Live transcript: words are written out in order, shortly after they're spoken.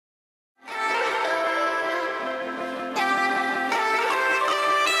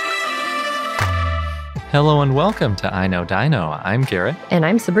Hello and welcome to I Know Dino. I'm Garrett. And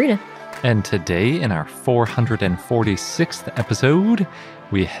I'm Sabrina. And today, in our 446th episode,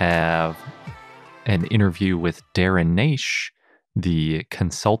 we have an interview with Darren Naish, the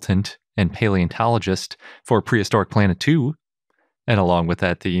consultant and paleontologist for Prehistoric Planet 2. And along with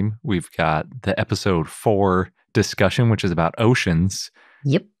that theme, we've got the episode 4 discussion, which is about oceans.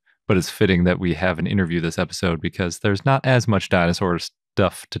 Yep. But it's fitting that we have an interview this episode because there's not as much dinosaur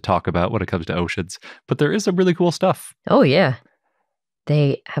stuff to talk about when it comes to oceans, but there is some really cool stuff. Oh, yeah.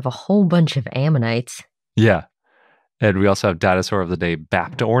 They have a whole bunch of ammonites. Yeah. And we also have dinosaur of the day,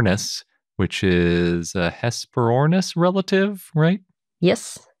 Baptornis, which is a Hesperornis relative, right?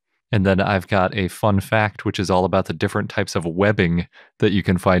 Yes. And then I've got a fun fact, which is all about the different types of webbing that you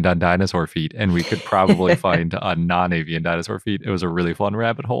can find on dinosaur feet. And we could probably find on non-avian dinosaur feet. It was a really fun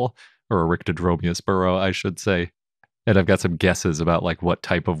rabbit hole, or a Rictodromeus burrow, I should say. And I've got some guesses about like what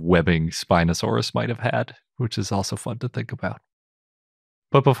type of webbing Spinosaurus might have had, which is also fun to think about.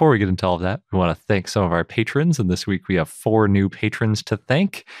 But before we get into all of that, we want to thank some of our patrons. And this week we have 4 new patrons to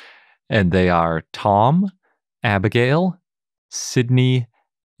thank. And they are Tom, Abigail, Sydney,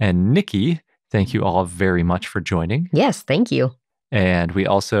 and Nikki. Thank you all very much for joining. Yes, thank you. And we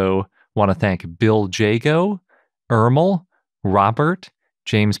also want to thank Bill Jago, Ermel, Robert,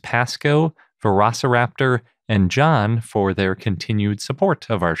 James Pasco, Velociraptor, and John for their continued support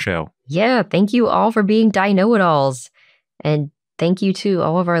of our show. Yeah, thank you all for being Dino-it-alls. And thank you to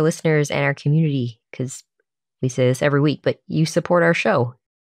all of our listeners and our community, because we say this every week, but you support our show.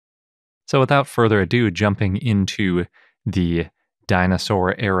 So without further ado, jumping into the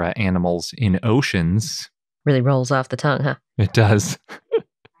dinosaur era animals in oceans. Really rolls off the tongue, huh? It does.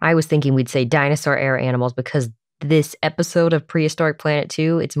 I was thinking we'd say dinosaur era animals because this episode of Prehistoric Planet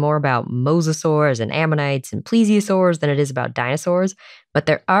 2, it's more about mosasaurs and ammonites and plesiosaurs than it is about dinosaurs. But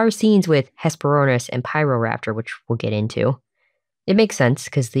there are scenes with Hesperornis and Pyroraptor, which we'll get into. It makes sense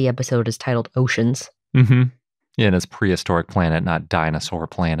because the episode is titled Oceans. Mm-hmm. Yeah, and it's Prehistoric Planet, not Dinosaur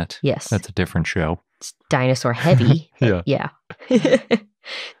Planet. Yes. That's a different show. It's dinosaur heavy. Yeah.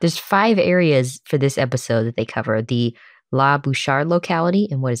 There's 5 areas for this episode that they cover. The La Bouchard locality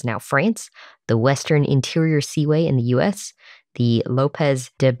in what is now France, the Western Interior Seaway in the U.S., the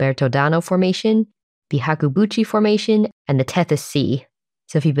Lopez de Bertodano Formation, the Hakubuchi Formation, and the Tethys Sea.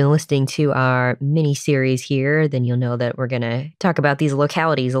 So if you've been listening to our mini-series here, then you'll know that we're going to talk about these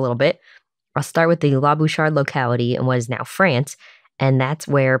localities a little bit. I'll start with the La Bouchard locality in what is now France, and that's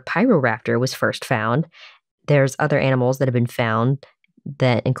where Pyroraptor was first found. There's other animals that have been found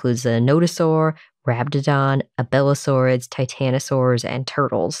that includes a Nodosaur, Rhabdodon, Abelisaurids, Titanosaurs, and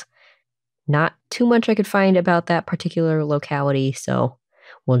turtles. Not too much I could find about that particular locality, so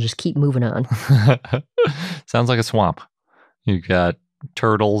we'll just keep moving on. Sounds like a swamp. You got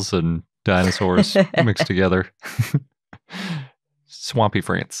turtles and dinosaurs mixed together. Swampy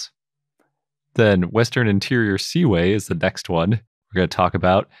France. Then Western Interior Seaway is the next one we're going to talk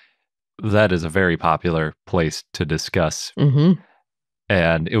about. That is a very popular place to discuss. Mm-hmm.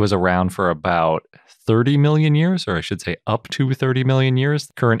 And it was around for about 30 million years, or I should say up to 30 million years.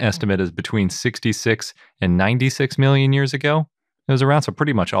 The current estimate is between 66 and 96 million years ago. It was around, so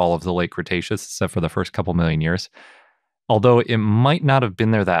pretty much all of the Late Cretaceous, except for the first couple million years. Although it might not have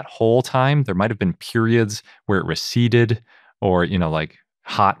been there that whole time, there might have been periods where it receded, or, like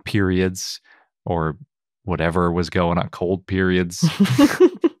hot periods, or whatever was going on, cold periods.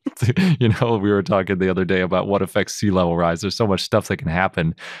 We were talking the other day about what affects sea level rise. There's so much stuff that can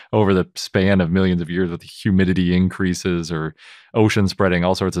happen over the span of millions of years with humidity increases or ocean spreading,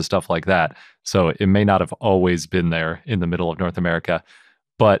 all sorts of stuff like that. So it may not have always been there in the middle of North America.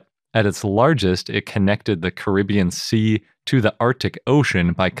 But at its largest, it connected the Caribbean Sea to the Arctic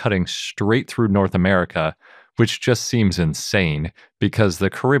Ocean by cutting straight through North America, which just seems insane because the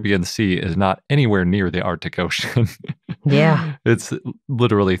Caribbean Sea is not anywhere near the Arctic Ocean. Yeah. It's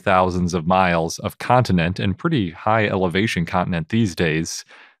literally thousands of miles of continent and pretty high elevation continent these days.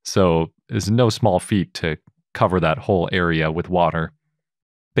 So it's no small feat to cover that whole area with water.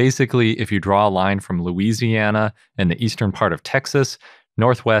 Basically, if you draw a line from Louisiana and the eastern part of Texas,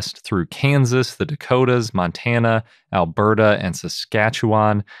 northwest through Kansas, the Dakotas, Montana, Alberta, and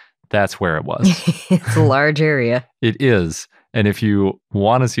Saskatchewan, that's where it was. It's a large area. It is. And if you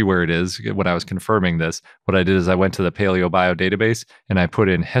want to see where it is, when I was confirming this, what I did is I went to the PaleoBio database and I put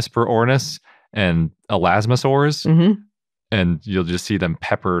in Hesperornis and Elasmosaurs, and you'll just see them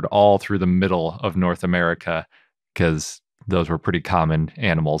peppered all through the middle of North America because those were pretty common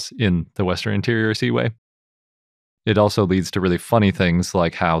animals in the Western Interior Seaway. It also leads to really funny things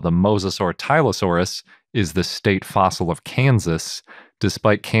like how the Mosasaur Tylosaurus is the state fossil of Kansas,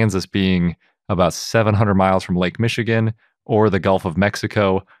 despite Kansas being about 700 miles from Lake Michigan or the Gulf of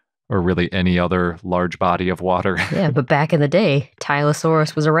Mexico, or really any other large body of water. Yeah, but back in the day,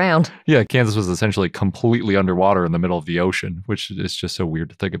 Tylosaurus was around. Yeah, Kansas was essentially completely underwater in the middle of the ocean, which is just so weird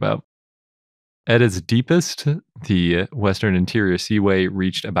to think about. At its deepest, the Western Interior Seaway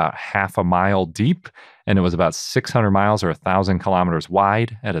reached about half a mile deep, and it was about 600 miles or 1,000 kilometers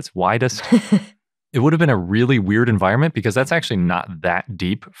wide at its widest. It would have been a really weird environment because that's actually not that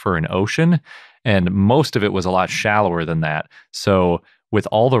deep for an ocean, and most of it was a lot shallower than that. So with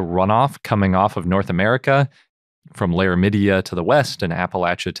all the runoff coming off of North America, from Laramidia to the west and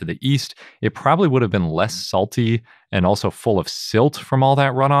Appalachia to the east, it probably would have been less salty and also full of silt from all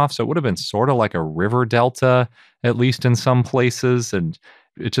that runoff. So it would have been sort of like a river delta, at least in some places. And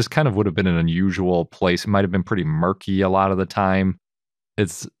it just kind of would have been an unusual place. It might have been pretty murky a lot of the time.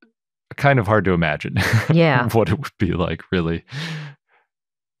 It's kind of hard to imagine what it would be like, really.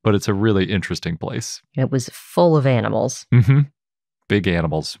 But it's a really interesting place. It was full of animals. Mm-hmm. Big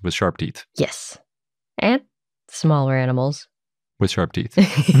animals with sharp teeth. Yes. And smaller animals. With sharp teeth.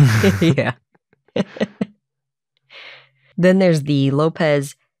 Yeah. Then there's the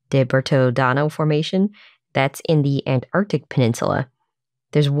Lopez de Bertodano Formation. That's in the Antarctic Peninsula.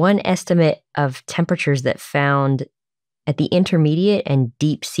 There's one estimate of temperatures that found at the intermediate and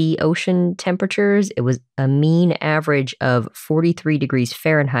deep sea ocean temperatures. It was a mean average of 43 degrees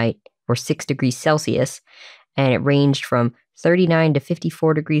Fahrenheit or 6 degrees Celsius. And it ranged from 39 to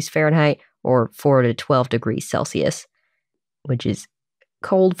 54 degrees Fahrenheit or 4 to 12 degrees Celsius, which is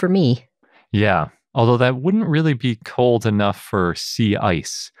cold for me. Yeah, although that wouldn't really be cold enough for sea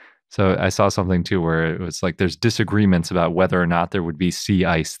ice. So I saw something too where it was like there's disagreements about whether or not there would be sea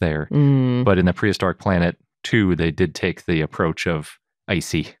ice there. But in the Prehistoric Planet 2, they did take the approach of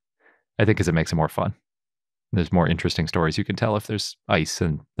icy, I think, because it makes it more fun. There's more interesting stories you can tell if there's ice,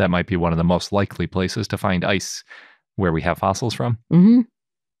 and that might be one of the most likely places to find ice where we have fossils from. Mm-hmm.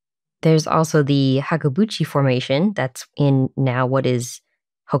 There's also the Hakubuchi Formation. That's in now what is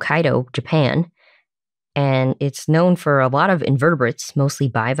Hokkaido, Japan. And it's known for a lot of invertebrates, mostly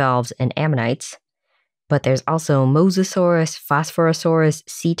bivalves and ammonites. But there's also Mosasaurus, Phosphorosaurus,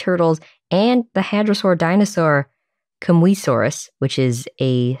 sea turtles, and the hadrosaur dinosaur Kumwesaurus, which is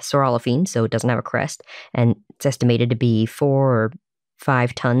a saurolophine, so it doesn't have a crest, and it's estimated to be 4 or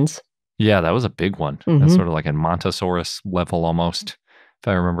 5 tons. Yeah, that was a big one. That's sort of like a Montosaurus level almost, if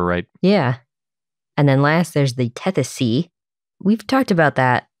I remember right. Yeah. And then last, there's the Tethys Sea. We've talked about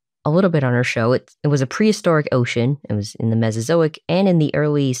that a little bit on our show. It was a prehistoric ocean. It was in the Mesozoic and in the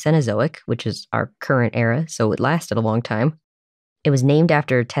early Cenozoic, which is our current era, so it lasted a long time. It was named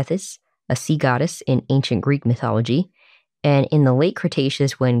after Tethys, a sea goddess in ancient Greek mythology. And in the Late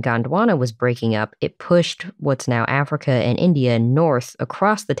Cretaceous, when Gondwana was breaking up, it pushed what's now Africa and India north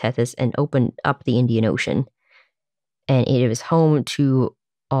across the Tethys and opened up the Indian Ocean. And it was home to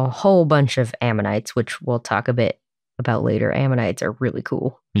a whole bunch of ammonites, which we'll talk a bit about later. Ammonites are really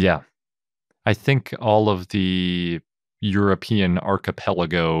cool. Yeah. I think all of the European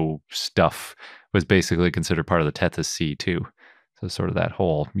archipelago stuff was basically considered part of the Tethys Sea too. So sort of that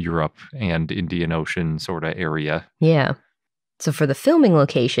whole Europe and Indian Ocean sort of area. Yeah. So for the filming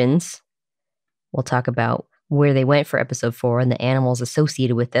locations, we'll talk about where they went for episode 4 and the animals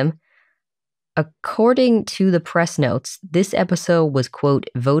associated with them. According to the press notes, this episode was, quote,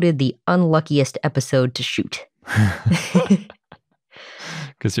 voted the unluckiest episode to shoot.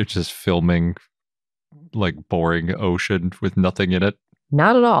 Because you're just filming like boring ocean with nothing in it.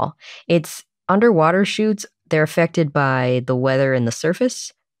 Not at all. It's underwater shoots. They're affected by the weather and the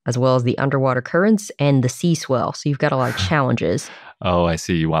surface, as well as the underwater currents and the sea swell. So you've got a lot of challenges. Oh, I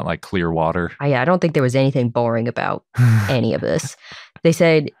see. You want like clear water. I don't think there was anything boring about any of this. They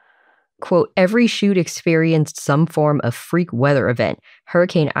said, quote, every shoot experienced some form of freak weather event.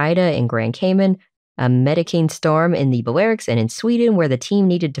 Hurricane Ida in Grand Cayman, a Medicane storm in the Balearics, and in Sweden, where the team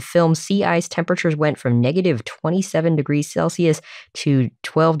needed to film sea ice temperatures went from negative 27 degrees Celsius to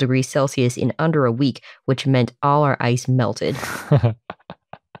 12 degrees Celsius in under a week, which meant all our ice melted.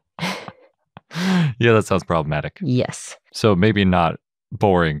 Yeah, that sounds problematic. Yes. So maybe not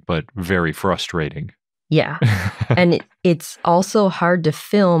boring, but very frustrating. Yeah. And it's also hard to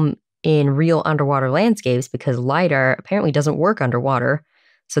film in real underwater landscapes because LiDAR apparently doesn't work underwater.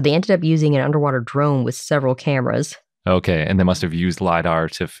 So they ended up using an underwater drone with several cameras. Okay, and they must have used LiDAR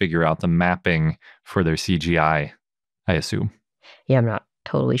to figure out the mapping for their CGI, I assume. Yeah, I'm not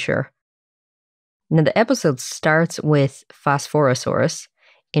totally sure. Now, the episode starts with Phosphorosaurus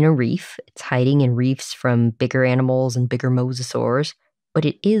in a reef. It's hiding in reefs from bigger animals and bigger mosasaurs, but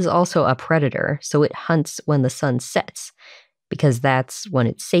it is also a predator, so it hunts when the sun sets. because that's when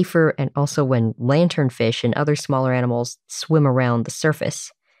it's safer and also when lanternfish and other smaller animals swim around the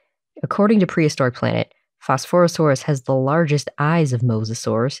surface. According to Prehistoric Planet, Phosphorosaurus has the largest eyes of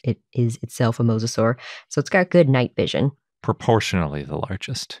mosasaurs. It is itself a mosasaur, so it's got good night vision. Proportionally the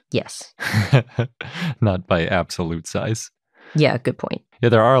largest. Yes. Not by absolute size. Yeah, good point. Yeah,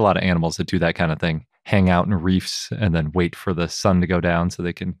 there are a lot of animals that do that kind of thing. Hang out in reefs and then wait for the sun to go down so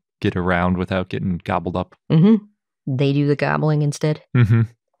they can get around without getting gobbled up. Mm-hmm. They do the gobbling instead. Mm-hmm.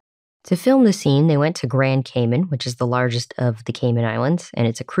 To film the scene, they went to Grand Cayman, which is the largest of the Cayman Islands, and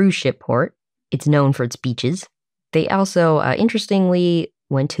it's a cruise ship port. It's known for its beaches. They also, interestingly,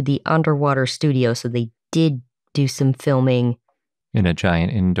 went to the underwater studio, so they did do some filming. In a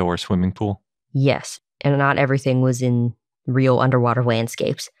giant indoor swimming pool? Yes, and not everything was in real underwater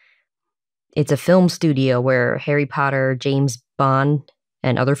landscapes. It's a film studio where Harry Potter, James Bond,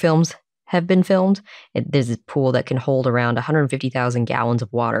 and other films have been filmed. There's a pool that can hold around 150,000 gallons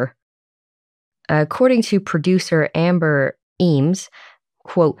of water. According to producer Amber Eames,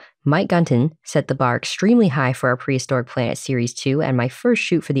 quote, Mike Gunton set the bar extremely high for our Prehistoric Planet Series 2, and my first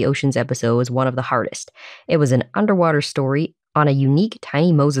shoot for the Oceans episode was one of the hardest. It was an underwater story on a unique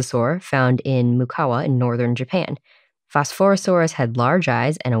tiny mosasaur found in Mukawa in northern Japan. Phosphorosaurus had large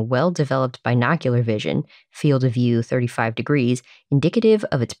eyes and a well-developed binocular vision, field of view 35 degrees, indicative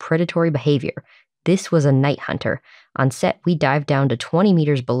of its predatory behavior. This was a night hunter. On set, we dived down to 20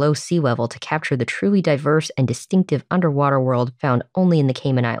 meters below sea level to capture the truly diverse and distinctive underwater world found only in the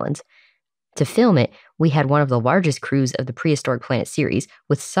Cayman Islands. To film it, we had one of the largest crews of the Prehistoric Planet series,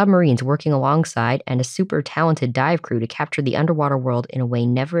 with submarines working alongside and a super talented dive crew to capture the underwater world in a way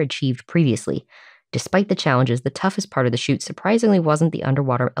never achieved previously. Despite the challenges, the toughest part of the shoot surprisingly wasn't the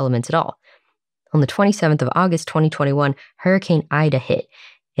underwater elements at all. On the 27th of August 2021, Hurricane Ida hit.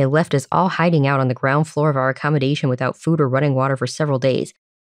 It left us all hiding out on the ground floor of our accommodation without food or running water for several days.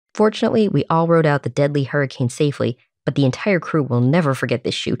 Fortunately, we all rode out the deadly hurricane safely, but the entire crew will never forget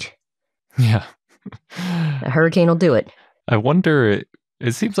this shoot. Yeah. A hurricane will do it. I wonder,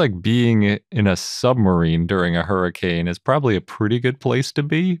 it seems like being in a submarine during a hurricane is probably a pretty good place to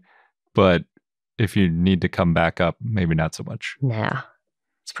be, but if you need to come back up, maybe not so much. Nah.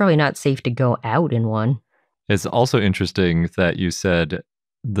 It's probably not safe to go out in one. It's also interesting that you said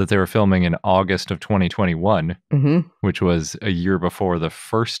that they were filming in August of 2021, which was a year before the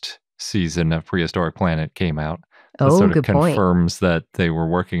first season of Prehistoric Planet came out. That sort of confirms that they were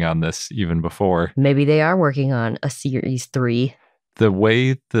working on this even before. Maybe they are working on a series 3. The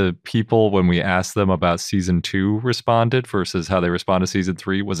way the people, when we asked them about season 2, responded versus how they respond to season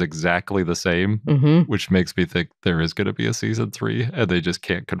 3 was exactly the same, which makes me think there is going to be a season 3 and they just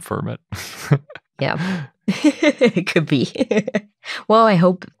can't confirm it. Yeah, it could be. Well, I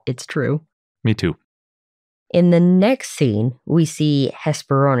hope it's true. Me too. In the next scene, we see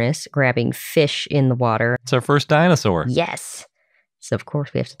Hesperornis grabbing fish in the water. It's our first dinosaur. Yes. So, of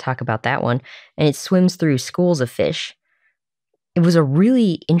course, we have to talk about that one. And it swims through schools of fish. It was a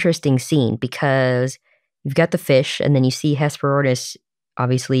really interesting scene because you've got the fish, and then you see Hesperornis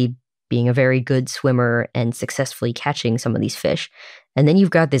obviously being a very good swimmer and successfully catching some of these fish. And then you've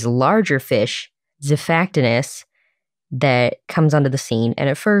got this larger fish, Zephactinus, that comes onto the scene. And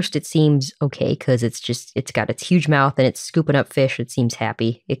at first it seems okay because it's got its huge mouth and it's scooping up fish. It seems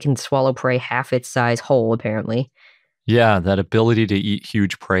happy. It can swallow prey half its size whole, apparently. Yeah, that ability to eat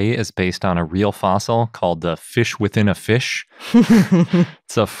huge prey is based on a real fossil called the fish within a fish.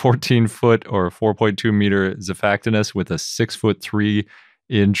 It's a 14-foot or 4.2 meter Zephactinus with a 6'3"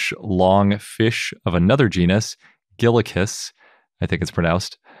 long fish of another genus, Gillicus, I think it's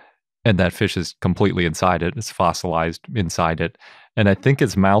pronounced. And that fish is completely inside it. It's fossilized inside it. And I think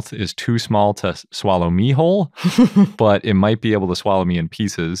its mouth is too small to swallow me whole, but it might be able to swallow me in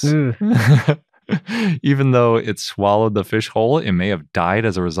pieces. Even though it swallowed the fish whole, it may have died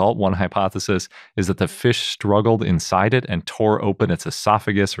as a result. One hypothesis is that the fish struggled inside it and tore open its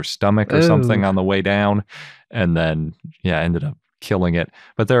esophagus or stomach or something on the way down, and then, ended up killing it.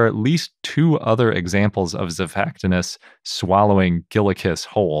 But there are at least 2 other examples of Zephactinus swallowing Gillicus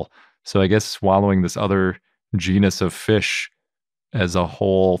whole. So I guess swallowing this other genus of fish as a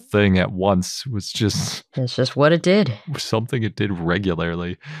whole thing at once was just... It's just what it did. Something it did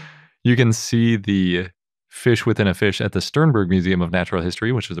regularly. You can see the fish within a fish at the Sternberg Museum of Natural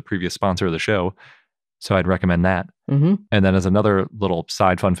History, which was a previous sponsor of the show. So I'd recommend that. And then as another little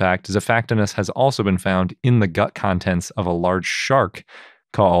side fun fact, Zephactinus has also been found in the gut contents of a large shark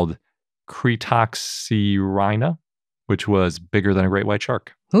called Cretoxyrhina, which was bigger than a great white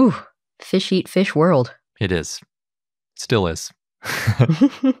shark. Ooh, fish eat fish world. It is. Still is.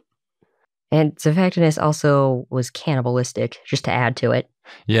 And Zophaectinus also was cannibalistic, just to add to it.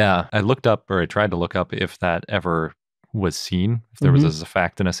 Yeah, I tried to look up if that ever was seen, if there was a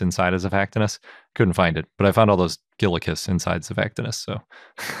Zophaectinus inside a Zophaectinus. Couldn't find it, but I found all those Gillicus inside Zophaectinus, so.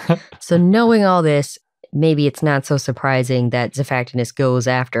 So knowing all this, maybe it's not so surprising that Zophaectinus goes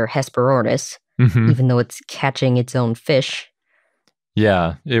after Hesperornis, even though it's catching its own fish.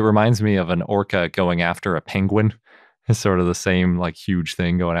 Yeah, it reminds me of an orca going after a penguin. It's sort of the same, like, huge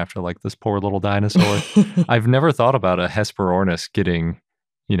thing going after, like, this poor little dinosaur. I've never thought about a Hesperornis getting,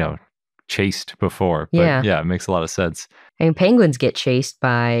 chased before. But yeah, it makes a lot of sense. I mean, penguins get chased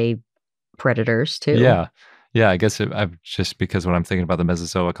by predators, too. Yeah. Yeah, I guess I've just because when I'm thinking about the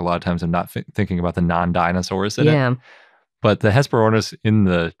Mesozoic, a lot of times I'm not thinking about the non-dinosaurs in it. But the Hesperornis in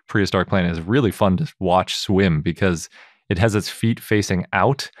the prehistoric planet is really fun to watch swim because it has its feet facing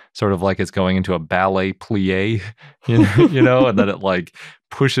out, sort of like it's going into a ballet plie, and then it like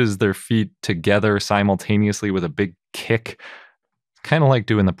pushes their feet together simultaneously with a big kick. Kind of like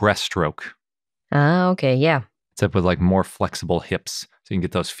doing the breaststroke. Okay, yeah. Except with like more flexible hips. So you can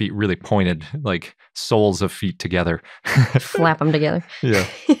get those feet really pointed, like soles of feet together. Flap them together. Yeah.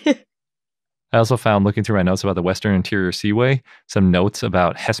 I also found, looking through my notes about the Western Interior Seaway, some notes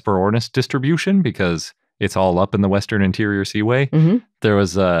about Hesperornis distribution because it's all up in the Western Interior Seaway. There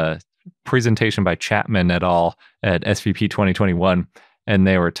was a presentation by Chapman et al. At SVP 2021, and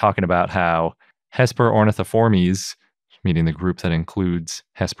they were talking about how Hesperornithiformes, meaning the group that includes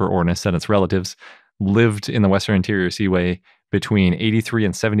Hesperornis and its relatives, lived in the Western Interior Seaway between 83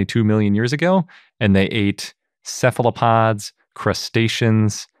 and 72 million years ago, and they ate cephalopods,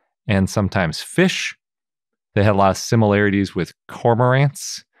 crustaceans, and sometimes fish. They had a lot of similarities with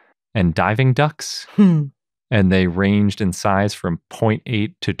cormorants and diving ducks, and they ranged in size from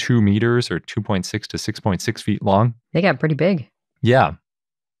 0.8 to 2 meters or 2.6 to 6.6 feet long. They got pretty big. Yeah.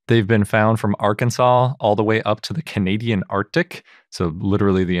 They've been found from Arkansas all the way up to the Canadian Arctic, so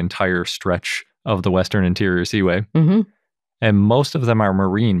literally the entire stretch of the Western Interior Seaway. And most of them are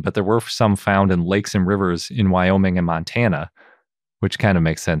marine, but there were some found in lakes and rivers in Wyoming and Montana, which kind of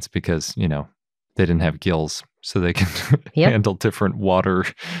makes sense because, they didn't have gills, so they can handle different water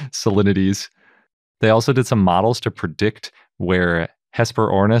salinities. They also did some models to predict where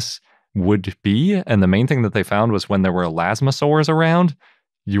Hesperornis would be, and the main thing that they found was when there were elasmosaurs around,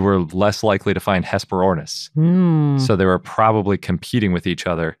 you were less likely to find Hesperornis. So they were probably competing with each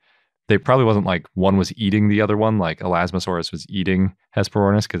other. They probably wasn't like one was eating the other one, like Elasmosaurus was eating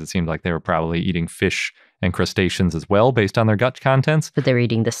Hesperornis, because it seemed like they were probably eating fish and crustaceans as well based on their gut contents. But they were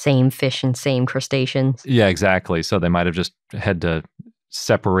eating the same fish and same crustaceans. Yeah, exactly. So they might have just had to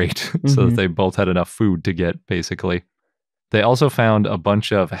separate so that they both had enough food to get, basically. They also found a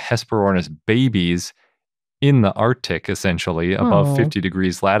bunch of Hesperornis babies in the Arctic, essentially, above 50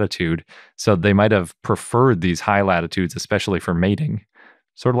 degrees latitude. So they might have preferred these high latitudes, especially for mating.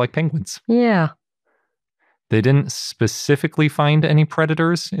 Sort of like penguins. Yeah. They didn't specifically find any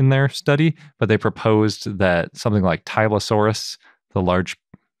predators in their study, but they proposed that something like Tylosaurus, the large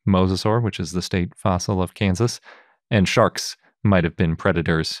mosasaur, which is the state fossil of Kansas, and sharks might have been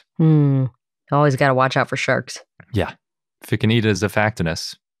predators. Always got to watch out for sharks. Yeah. If it can eat a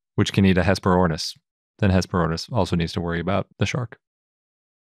Zophaectinus, which can eat a Hesperornis, then Hesperornis also needs to worry about the shark.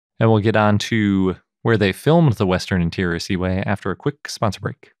 And we'll get on to where they filmed the Western Interior Seaway after a quick sponsor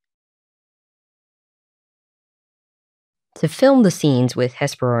break. To film the scenes with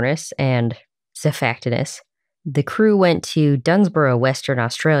Hesperornis and Zophaectinus, the crew went to Dunsborough, Western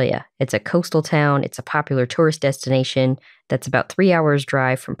Australia. It's a coastal town. It's a popular tourist destination that's about 3 hours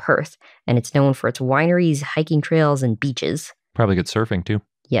drive from Perth, and it's known for its wineries, hiking trails, and beaches. Probably good surfing, too.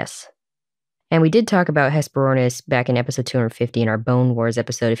 Yes. And we did talk about Hesperornis back in episode 250 in our Bone Wars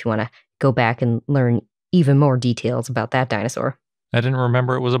episode if you want to go back and learn even more details about that dinosaur. I didn't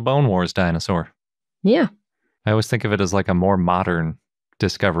remember it was a Bone Wars dinosaur. Yeah. I always think of it as like a more modern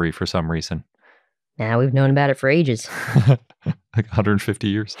discovery for some reason. Now we've known about it for ages. Like 150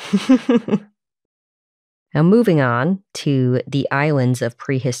 years. Now moving on to the islands of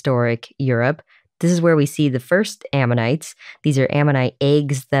prehistoric Europe. This is where we see the first ammonites. These are ammonite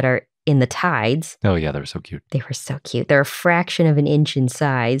eggs that are in the tides. Oh yeah, they're so cute. They were so cute. They're a fraction of an inch in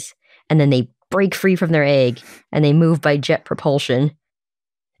size, and then they break free from their egg, and they move by jet propulsion.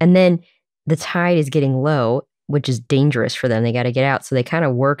 And then the tide is getting low, which is dangerous for them. They got to get out, so they kind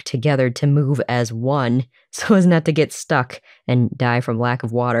of work together to move as one so as not to get stuck and die from lack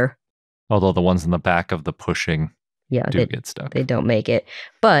of water. Although the ones in the back of the pushing do get stuck. They don't make it.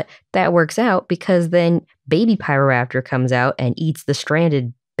 But that works out because then baby Pyroraptor comes out and eats the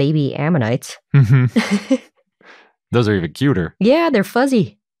stranded baby ammonites. Those are even cuter. Yeah, they're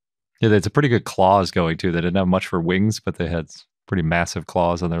fuzzy. Yeah, it's a pretty good claws going too. They didn't have much for wings, but they had pretty massive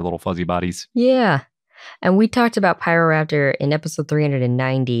claws on their little fuzzy bodies. Yeah. And we talked about Pyroraptor in episode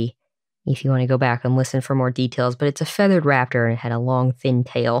 390, if you want to go back and listen for more details. But it's a feathered raptor and it had a long, thin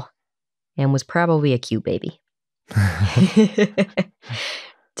tail and was probably a cute baby.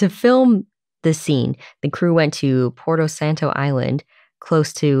 To film the scene, the crew went to Porto Santo Island,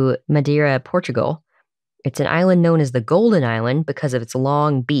 close to Madeira, Portugal. It's an island known as the Golden Island because of its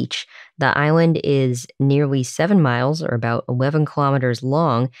long beach. The island is nearly 7 miles, or about 11 kilometers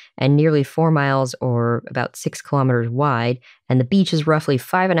long, and nearly 4 miles, or about 6 kilometers wide, and the beach is roughly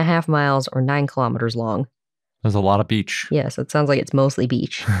 5.5 miles, or 9 kilometers long. There's a lot of beach. Yeah, so it sounds like it's mostly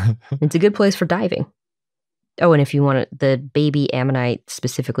beach. It's a good place for diving. Oh, and if you want the baby ammonite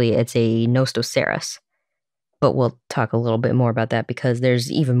specifically, it's a Nostoceras. But we'll talk a little bit more about that because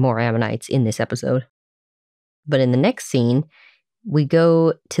there's even more ammonites in this episode. But in the next scene, we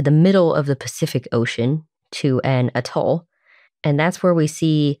go to the middle of the Pacific Ocean to an atoll, and that's where we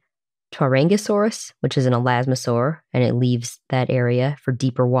see Tuarangosaurus, which is an elasmosaur, and it leaves that area for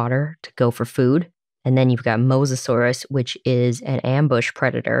deeper water to go for food. And then you've got Mosasaurus, which is an ambush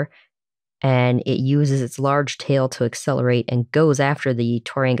predator, and it uses its large tail to accelerate and goes after the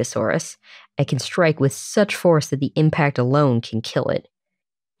Tuarangosaurus. It can strike with such force that the impact alone can kill it.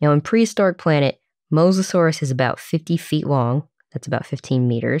 Now, in Prehistoric Planet, Mosasaurus is about 50 feet long. That's about 15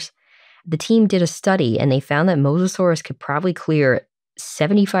 meters. The team did a study, and they found that Mosasaurus could probably clear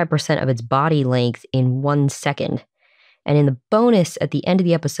 75% of its body length in 1 second. And in the bonus at the end of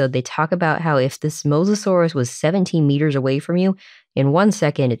the episode, they talk about how if this Mosasaurus was 17 meters away from you, in 1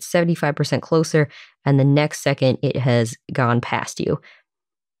 second, it's 75% closer, and the next second, it has gone past you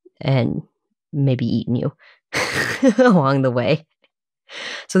and maybe eaten you along the way.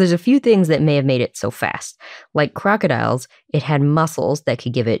 So there's a few things that may have made it so fast. Like crocodiles, it had muscles that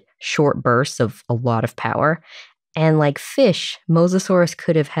could give it short bursts of a lot of power. And like fish, Mosasaurus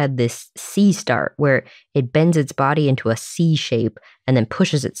could have had this C start where it bends its body into a C shape and then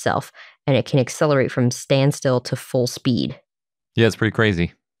pushes itself, and it can accelerate from standstill to full speed. Yeah, it's pretty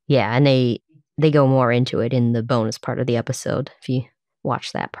crazy. Yeah, and they go more into it in the bonus part of the episode if you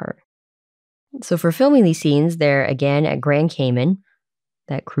watch that part. So for filming these scenes, they're again at Grand Cayman,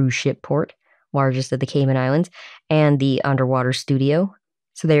 that cruise ship port, largest of the Cayman Islands, and the underwater studio.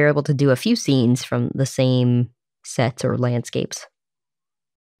 So they were able to do a few scenes from the same sets or landscapes.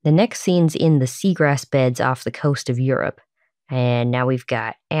 The next scene's in the seagrass beds off the coast of Europe. And now we've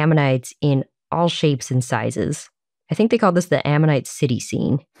got ammonites in all shapes and sizes. I think they call this the ammonite city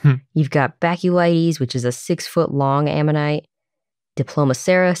scene. You've got Baculites, which is a 6-foot-long ammonite.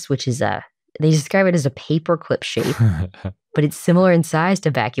 Diplomaceras, which is they describe it as a paperclip shape, but it's similar in size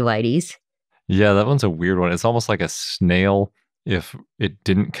to Baculites. Yeah, that one's a weird one. It's almost like a snail if it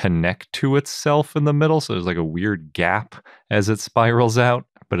didn't connect to itself in the middle. So there's like a weird gap as it spirals out,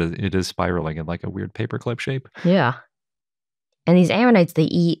 but it is spiraling in like a weird paperclip shape. Yeah. And these ammonites, they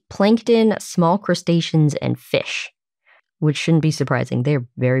eat plankton, small crustaceans, and fish, which shouldn't be surprising. They're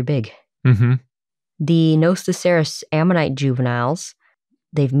very big. Mm-hmm. The Nostoceras ammonite juveniles,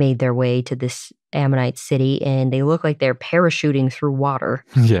 they've made their way to this ammonite city, and they look like they're parachuting through water.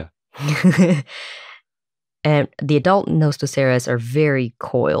 Yeah. And the adult Nostoceras are very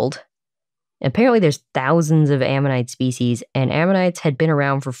coiled. Apparently there's thousands of ammonite species, and ammonites had been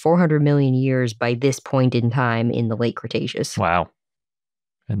around for 400 million years by this point in time in the Late Cretaceous. Wow.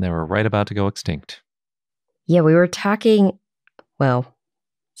 And they were right about to go extinct. Yeah, we were talking, well,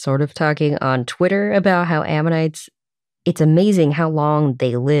 sort of talking on Twitter about how ammonites, it's amazing how long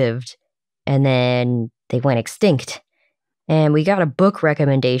they lived, and then they went extinct. And we got a book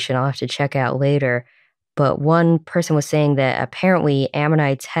recommendation I'll have to check out later. But one person was saying that apparently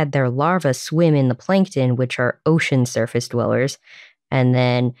ammonites had their larvae swim in the plankton, which are ocean surface dwellers. And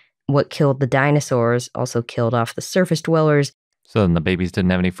then what killed the dinosaurs also killed off the surface dwellers. So then the babies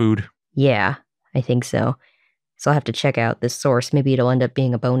didn't have any food? Yeah, I think so. So I'll have to check out this source. Maybe it'll end up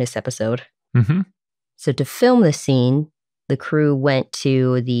being a bonus episode. Mm-hmm. So to film this scene, the crew went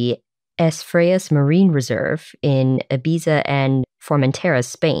to the Esfraias Marine Reserve in Ibiza and Formentera,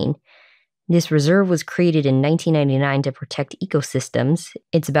 Spain. This reserve was created in 1999 to protect ecosystems.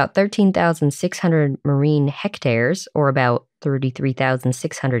 It's about 13,600 marine hectares, or about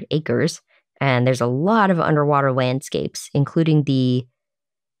 33,600 acres, and there's a lot of underwater landscapes, including the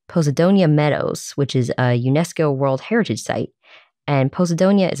Posidonia Meadows, which is a UNESCO World Heritage Site. And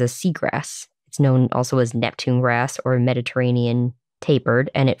Posidonia is a seagrass. It's known also as Neptune grass or Mediterranean tapered,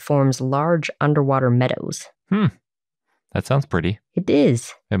 and it forms large underwater meadows. That sounds pretty. It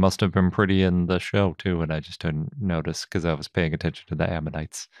is. It must have been pretty in the show, too, and I just didn't notice because I was paying attention to the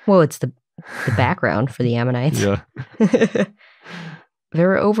ammonites. Well, it's the background for the ammonites. Yeah.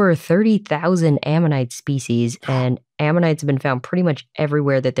 There are over 30,000 ammonite species, and ammonites have been found pretty much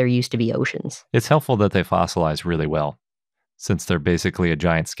everywhere that there used to be oceans. It's helpful that they fossilize really well, since they're basically a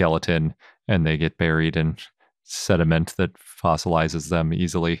giant skeleton and they get buried in sediment that fossilizes them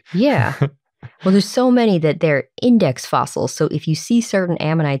easily. Yeah. Well, there's so many that they're index fossils. So if you see certain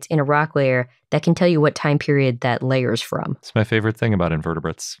ammonites in a rock layer, that can tell you what time period that layer's from. It's my favorite thing about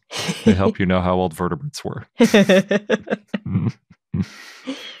invertebrates. They help you know how old vertebrates were.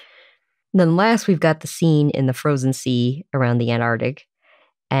 Then last, we've got the scene in the frozen sea around the Antarctic.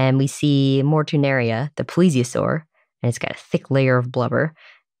 And we see Mortunaria, the plesiosaur, and it's got a thick layer of blubber.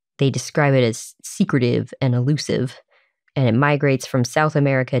 They describe it as secretive and elusive. And it migrates from South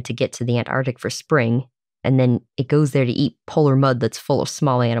America to get to the Antarctic for spring. And then it goes there to eat polar mud that's full of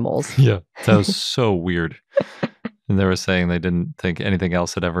small animals. Yeah, that was so weird. And they were saying they didn't think anything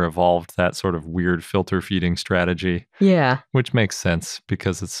else had ever evolved that sort of weird filter feeding strategy. Yeah. Which makes sense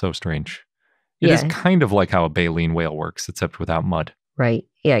because it's so strange. It is kind of like how a baleen whale works, except without mud. Right.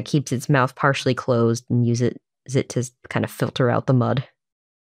 Yeah, it keeps its mouth partially closed and uses it to kind of filter out the mud.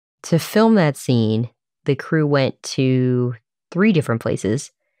 To film that scene, the crew went to 3 different places.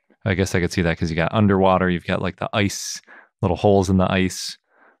 I guess I could see that because you got underwater, you've got like the ice, little holes in the ice,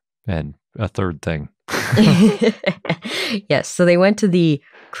 and a third thing. Yes, so they went to the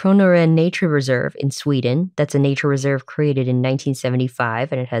Kronoren Nature Reserve in Sweden. That's a nature reserve created in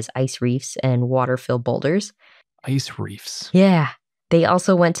 1975, and it has ice reefs and water-filled boulders. Ice reefs? Yeah. They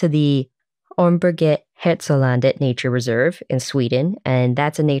also went to the Ormberget Herzolandet Nature Reserve in Sweden, and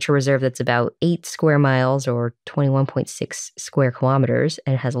that's a nature reserve that's about 8 square miles or 21.6 square kilometers,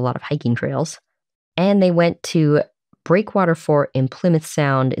 and it has a lot of hiking trails. And they went to Breakwater Fort in Plymouth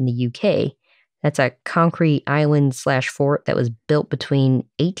Sound in the UK. That's a concrete island/fort that was built between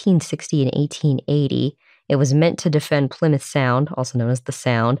 1860 and 1880. It was meant to defend Plymouth Sound, also known as the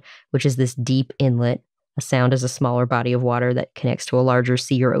Sound, which is this deep inlet. A sound is a smaller body of water that connects to a larger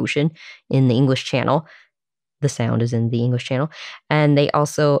sea or ocean in the English Channel. The Sound is in the English Channel. And they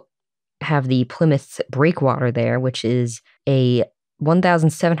also have the Plymouth Breakwater there, which is a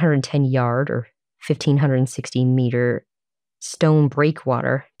 1,710 yard or 1,560 meter stone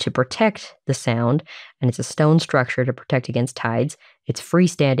breakwater to protect the Sound. And it's a stone structure to protect against tides. It's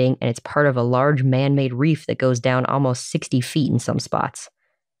freestanding, and it's part of a large man-made reef that goes down almost 60 feet in some spots.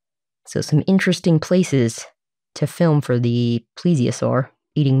 So some interesting places to film for the plesiosaur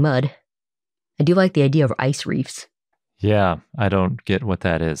eating mud. I do like the idea of ice reefs. Yeah, I don't get what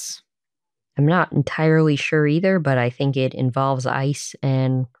that is. I'm not entirely sure either, but I think it involves ice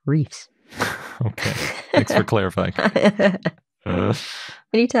and reefs. Okay, thanks for clarifying.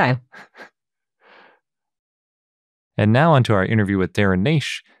 Anytime. And now onto our interview with Darren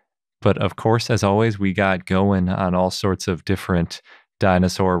Naish. But of course, as always, we got going on all sorts of different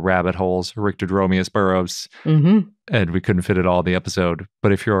dinosaur rabbit holes, Rictodromeus burrows, and we couldn't fit it all in the episode.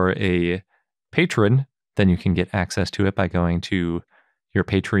 But if you're a patron, then you can get access to it by going to your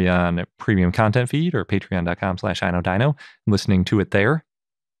Patreon premium content feed or patreon.com/IKnowDino and listening to it there.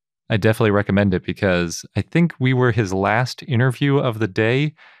 I definitely recommend it because I think we were his last interview of the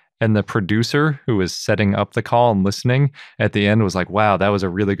day, and the producer who was setting up the call and listening at the end was like, wow, that was a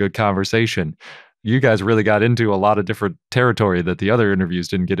really good conversation. You guys really got into a lot of different territory that the other interviews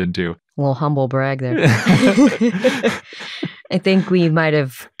didn't get into. A little humble brag there. I think we might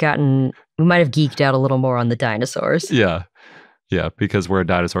have geeked out a little more on the dinosaurs. Yeah, because we're a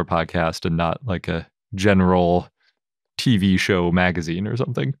dinosaur podcast and not like a general TV show magazine or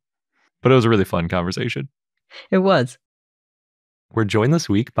something. But it was a really fun conversation. It was. We're joined this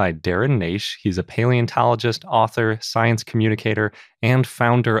week by Darren Naish. He's a paleontologist, author, science communicator, and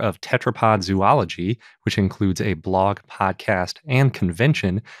founder of Tetrapod Zoology, which includes a blog, podcast, and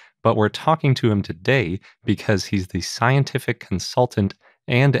convention. But we're talking to him today because he's the scientific consultant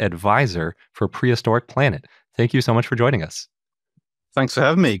and advisor for Prehistoric Planet. Thank you so much for joining us. Thanks for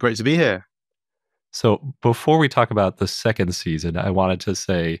having me. Great to be here. So before we talk about the second season, I wanted to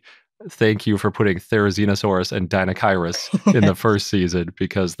say thank you for putting Therizinosaurus and Dinocyrus in the first season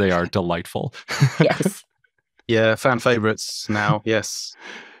because they are delightful. Yes. Yeah, fan favorites now, yes.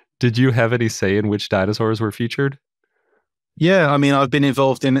 Did you have any say in which dinosaurs were featured? Yeah, I mean, I've been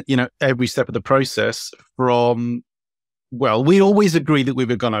involved in, every step of the process from, well, we always agreed that we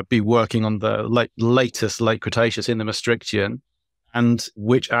were going to be working on the latest Late Cretaceous in the Maastrichtian, and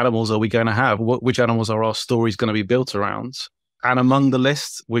which animals are we going to have? Which animals are our stories going to be built around? And among the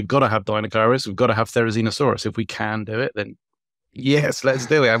list, we've got to have Dinosaurus, we've got to have Therizinosaurus. If we can do it, then yes, let's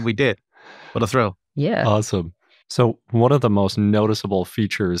do it. And we did. What a thrill. Yeah. Awesome. So one of the most noticeable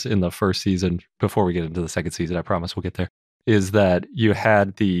features in the first season, before we get into the second season, I promise we'll get there, is that you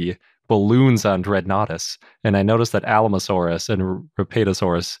had the balloons on Dreadnoughtus. And I noticed that Alamosaurus and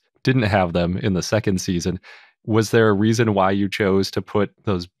Rapatosaurus didn't have them in the second season. Was there a reason why you chose to put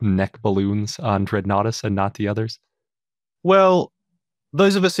those neck balloons on Dreadnoughtus and not the others? Well,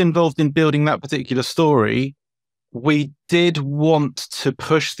 those of us involved in building that particular story, we did want to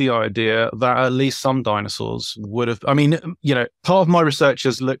push the idea that at least some dinosaurs would have, I mean, you know, part of my research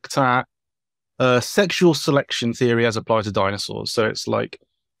has looked at sexual selection theory as applied to dinosaurs. So it's like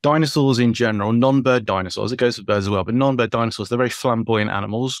dinosaurs in general, non-bird dinosaurs, it goes for birds as well, but non-bird dinosaurs, they're very flamboyant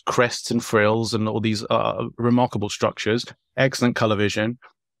animals, crests and frills and all these remarkable structures, excellent color vision.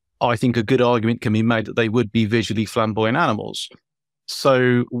 I think a good argument can be made that they would be visually flamboyant animals.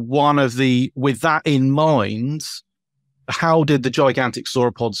 So with that in mind, how did the gigantic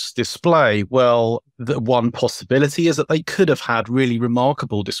sauropods display? Well, the one possibility is that they could have had really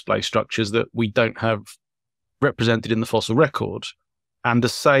remarkable display structures that we don't have represented in the fossil record. And the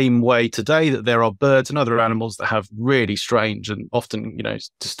same way today that there are birds and other animals that have really strange and often, you know,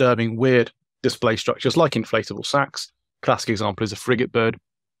 disturbing, weird display structures like inflatable sacks. Classic example is a frigate bird,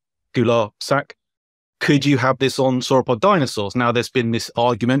 Goulart sac. Could you have this on sauropod dinosaurs? Now, there's been this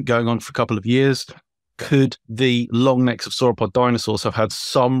argument going on for a couple of years. Could the long necks of sauropod dinosaurs have had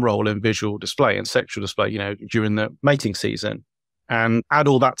some role in visual display and sexual display, you know, during the mating season? And add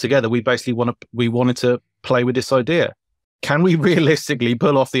all that together, we wanted to play with this idea. Can we realistically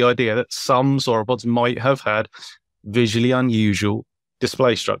pull off the idea that some sauropods might have had visually unusual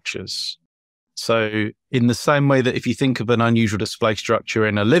display structures? So in the same way that if you think of an unusual display structure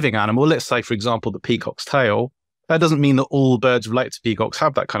in a living animal, let's say, for example, the peacock's tail, that doesn't mean that all birds related to peacocks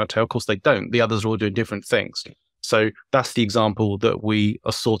have that kind of tail. Of course, they don't. The others are all doing different things. So that's the example that we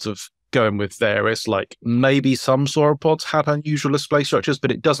are sort of going with there. It's like maybe some sauropods had unusual display structures,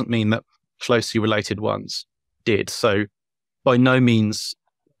 but it doesn't mean that closely related ones did. So by no means,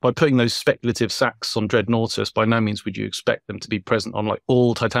 by putting those speculative sacks on Dreadnoughtus, by no means would you expect them to be present on like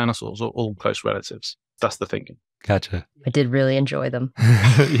all titanosaurs or all close relatives. That's the thinking. Gotcha. I did really enjoy them.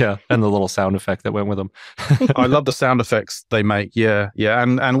 Yeah, and the little sound effect that went with them. I love the sound effects they make. Yeah.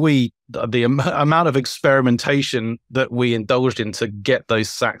 And the amount of experimentation that we indulged in to get those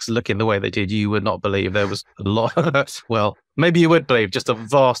sacks looking the way they did, you would not believe. There was a lot. Well, maybe you would believe, just a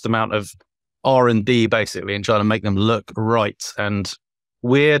vast amount of R&D basically in trying to make them look right and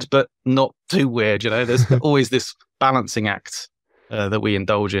weird, but not too weird. You know, there's always this balancing act that we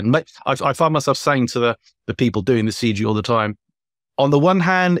indulge in. I find myself saying to the people doing the CG all the time, on the one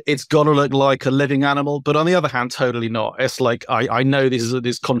hand, it's got to look like a living animal, but on the other hand, totally not. It's like, I know this is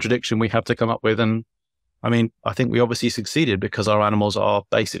this contradiction we have to come up with. And I mean, I think we obviously succeeded because our animals are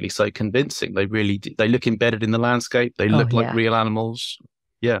basically so convincing. They really do. They look embedded in the landscape. They look like real animals.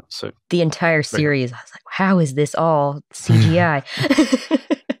 Yeah. So the entire series, I was like, how is this all CGI?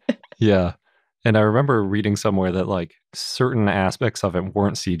 Yeah. And I remember reading somewhere that like certain aspects of it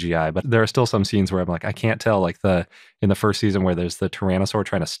weren't CGI, but there are still some scenes where I'm like, I can't tell, like in the first season where there's the Tyrannosaur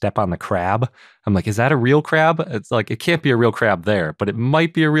trying to step on the crab. I'm like, is that a real crab? It's like, it can't be a real crab there, but it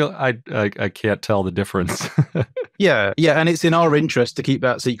might be a real, I can't tell the difference. Yeah. And it's in our interest to keep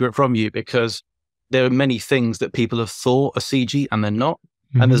that secret from you because there are many things that people have thought are CG and they're not.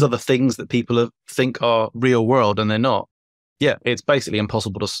 Mm-hmm. And there's other things that people think are real world and they're not. Yeah. It's basically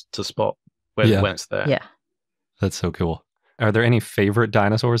impossible to spot. When it's there. Yeah. That's so cool. Are there any favorite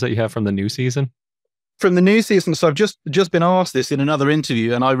dinosaurs that you have from the new season? From the new season, so I've just been asked this in another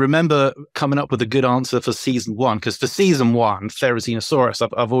interview, and I remember coming up with a good answer for season 1, because for season 1, Therizinosaurus,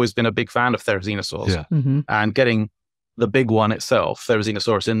 I've always been a big fan of Therizinosaurs. Yeah. Mm-hmm. And getting the big one itself,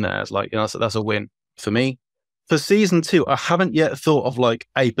 Therizinosaurus in there, is like, you know, that's a win for me. For season 2, I haven't yet thought of like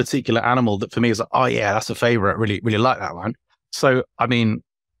a particular animal that for me is like, oh yeah, that's a favorite. Really, really like that one. So, I mean,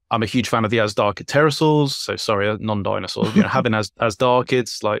 I'm a huge fan of the Asdarchid pterosaurs. So sorry, non-dinosaurs. You know, having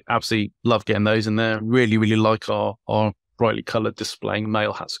Asdarchids, like absolutely love getting those in there. Really, really like our brightly coloured displaying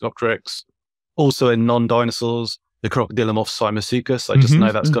male Hatzegopteryx. Also in non-dinosaurs, the Crocodilomorph Cymosuchus. I just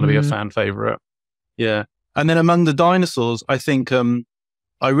know that's going to be a fan favourite. Yeah. And then among the dinosaurs, I think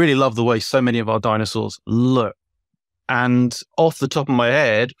I really love the way so many of our dinosaurs look. And off the top of my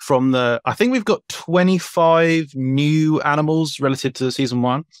head, I think we've got 25 new animals relative to season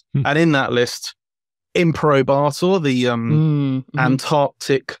 1. And in that list, Improbator, the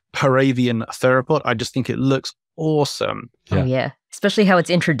Antarctic Paravian theropod, I just think it looks awesome. Yeah. Oh, yeah. Especially how it's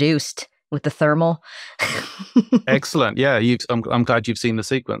introduced with the thermal. Excellent. Yeah, I'm glad you've seen the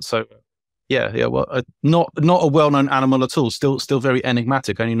sequence. So, yeah. Well, not a well-known animal at all. Still very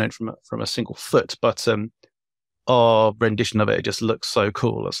enigmatic. Only known from a single foot. But our rendition of it just looks so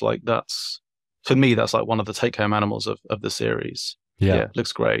cool. It's like for me, that's like one of the take-home animals of the series. Yeah,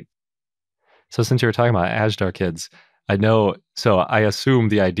 looks great. So since you were talking about Ashdar kids, I assume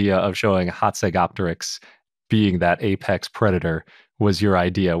the idea of showing Hatzegopteryx being that apex predator was your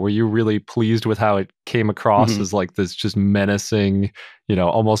idea. Were you really pleased with how it came across as like this just menacing,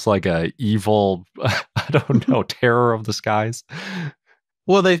 almost like a evil, I don't know, terror of the skies?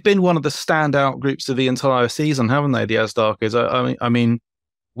 Well, they've been one of the standout groups of the entire season, haven't they, the Asdarkids? I mean,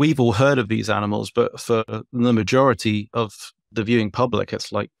 we've all heard of these animals, but for the majority of the viewing public,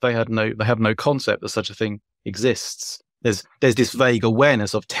 it's like they have no concept that such a thing exists. There's this vague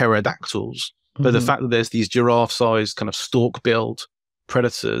awareness of pterodactyls, but the fact that there's these giraffe-sized kind of stalk-billed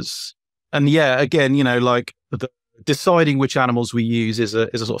predators, and again, like deciding which animals we use is a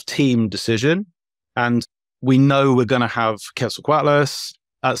sort of team decision, and we know we're going to have Quetzalcoatlus.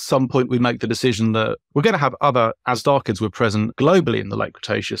 At some point, we make the decision that we're going to have other Asdarkids were present globally in the Late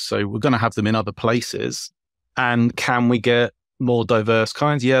Cretaceous, so we're going to have them in other places. And can we get more diverse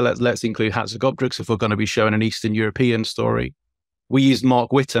kinds? Yeah, let's include Hatzegopteryx if we're going to be showing an Eastern European story. We used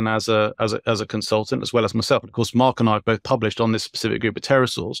Mark Whitten as a consultant, as well as myself. Of course, Mark and I have both published on this specific group of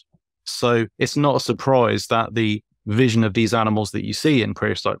pterosaurs. So it's not a surprise that the vision of these animals that you see in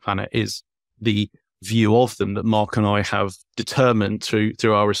Prehistoric Planet is the view of them that Mark and I have determined through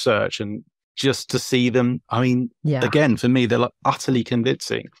our research. And just to see them, I mean, again, for me, they're like utterly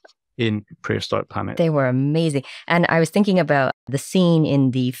convincing in Prehistoric Planet. They were amazing. And I was thinking about the scene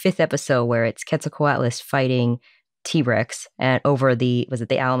in the 5th episode where it's Quetzalcoatlus fighting T-Rex and over the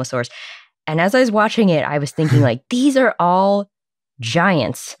Alamosaurus. And as I was watching it, I was thinking like, these are all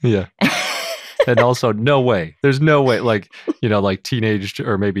giants. Yeah. And also, no way. There's no way. Like, like teenage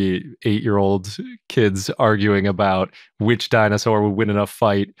or maybe 8-year-old kids arguing about which dinosaur would win in a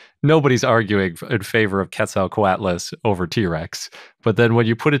fight. Nobody's arguing in favor of Quetzalcoatlus over T-Rex. But then when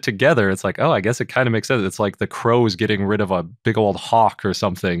you put it together, it's like, oh, I guess it kind of makes sense. It's like the crows getting rid of a big old hawk or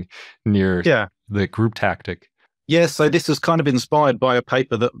something near the group tactic. Yeah, so this was kind of inspired by a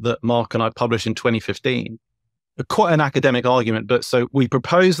paper that Mark and I published in 2015. Quite an academic argument, but so we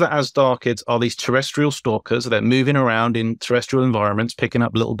propose that Asdarkids are these terrestrial stalkers. They're moving around in terrestrial environments, picking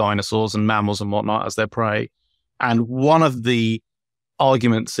up little dinosaurs and mammals and whatnot as their prey. And one of the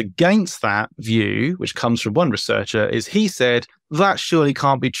arguments against that view, which comes from one researcher, is he said that surely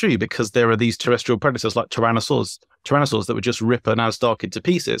can't be true because there are these terrestrial predators like tyrannosaurs that would just rip an Asdarkid to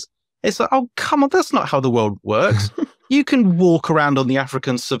pieces. It's like, oh, come on, that's not how the world works. You can walk around on the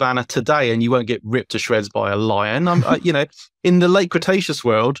African savannah today and you won't get ripped to shreds by a lion. In the Late Cretaceous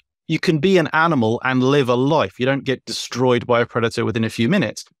world, you can be an animal and live a life. You don't get destroyed by a predator within a few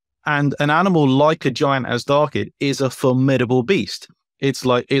minutes. And an animal like a giant Asdarkid is a formidable beast. It's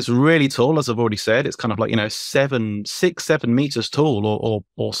really tall, as I've already said. It's kind of like, 6-7 meters tall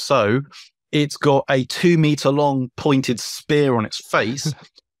or so. It's got a 2-meter long pointed spear on its face.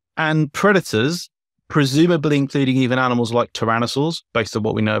 And predators, presumably including even animals like tyrannosaurs, based on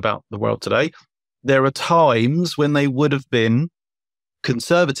what we know about the world today, there are times when they would have been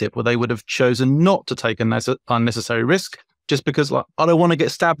conservative, where they would have chosen not to take an unnecessary risk just because, like, I don't want to get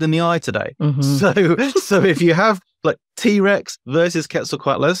stabbed in the eye today. So if you have like T-Rex versus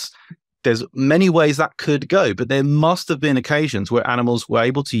Quetzalcoatlus, there's many ways that could go, but there must have been occasions where animals were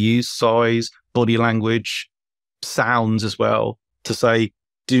able to use size, body language, sounds as well to say,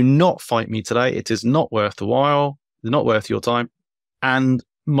 do not fight me today. It is not worth the while. It's not worth your time. And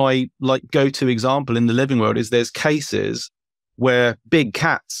my go-to example in the living world is there's cases where big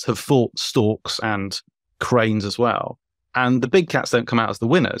cats have fought storks and cranes as well. And the big cats don't come out as the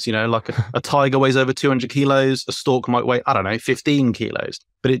winners. Like a tiger weighs over 200 kilos. A stork might weigh, 15 kilos.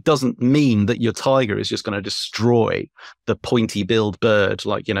 But it doesn't mean that your tiger is just going to destroy the pointy-billed bird.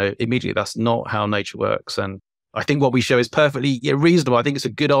 Immediately, that's not how nature works. And I think what we show is perfectly reasonable. I think it's a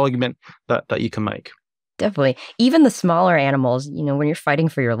good argument that you can make. Definitely. Even the smaller animals, when you're fighting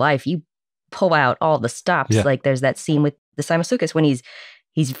for your life, you pull out all the stops. Yeah. Like there's that scene with the Simassoukas when he's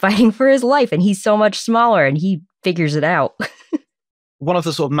fighting for his life and he's so much smaller and he figures it out. One of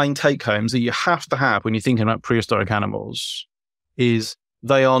the sort of main take-homes that you have to have when you're thinking about prehistoric animals is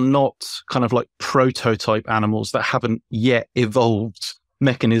they are not kind of like prototype animals that haven't yet evolved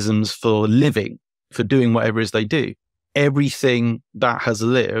mechanisms for living, for doing whatever it is they do. Everything that has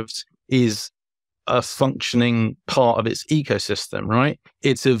lived is a functioning part of its ecosystem, right?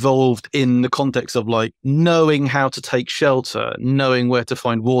 It's evolved in the context of like knowing how to take shelter, knowing where to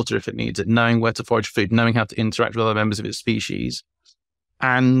find water if it needs it, knowing where to forage food, knowing how to interact with other members of its species.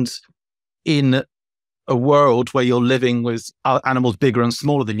 And in a world where you're living with animals bigger and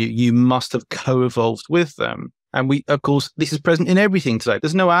smaller than you, you must have co-evolved with them. And we, of course, this is present in everything today.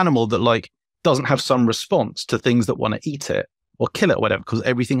 There's no animal that like doesn't have some response to things that want to eat it or kill it or whatever, because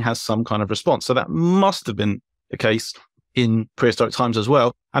everything has some kind of response. So that must have been the case in prehistoric times as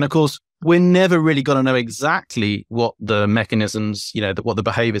well. And of course, we're never really going to know exactly what the mechanisms, what the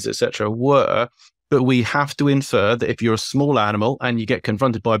behaviors, etc., were. But we have to infer that if you're a small animal and you get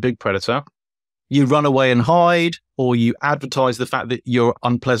confronted by a big predator, you run away and hide, or you advertise the fact that you're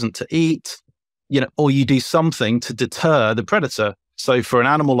unpleasant to eat, or you do something to deter the predator. So for an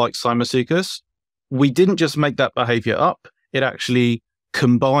animal like Cymosuchus, we didn't just make that behavior up. It actually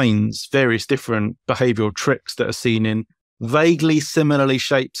combines various different behavioral tricks that are seen in vaguely similarly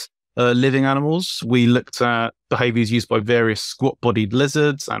shaped living animals. We looked at behaviors used by various squat-bodied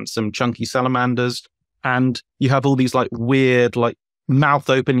lizards and some chunky salamanders. And you have all these like weird, like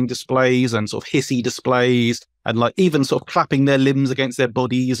mouth-opening displays and sort of hissy displays, and like even sort of clapping their limbs against their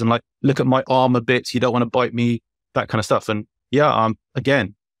bodies and like, look at my armor bits, you don't want to bite me, that kind of stuff. And yeah,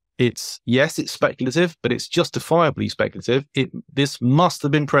 again, it's speculative, but it's justifiably speculative. This must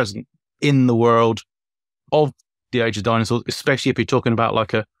have been present in the world of the age of dinosaurs, especially if you're talking about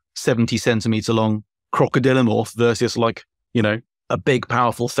like a 70 centimeter long crocodilomorph versus like, a big,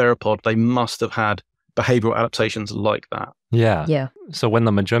 powerful theropod. They must have had behavioral adaptations like that. Yeah. So when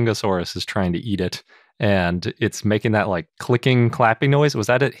the Majungasaurus is trying to eat it and it's making that like clicking, clapping noise, was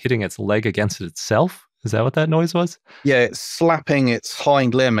that it hitting its leg against itself? Is that what that noise was? Yeah, it's slapping its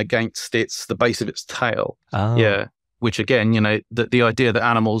hind limb against the base of its tail. Oh. Yeah, which again, the idea that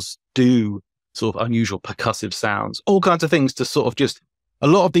animals do sort of unusual percussive sounds, all kinds of things to sort of just, a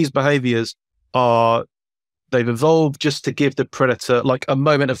lot of these behaviors they've evolved just to give the predator like a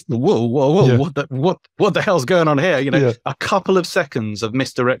moment of, whoa, yeah. what the hell's going on here? A couple of seconds of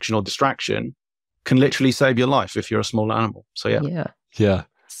misdirection or distraction can literally save your life if you're a small animal. So yeah.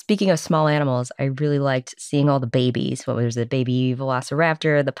 Speaking of small animals, I really liked seeing all the babies. What was the baby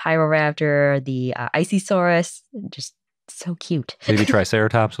velociraptor, the pyroraptor, the Icysaurus? Just so cute. Baby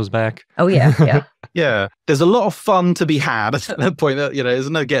Triceratops was back. Oh, yeah. Yeah. There's a lot of fun to be had at that point. That there's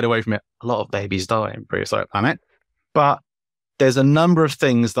no getting away from it. A lot of babies die in prehistoric planet. But there's a number of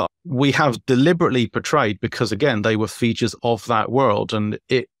things that we have deliberately portrayed because, again, they were features of that world. And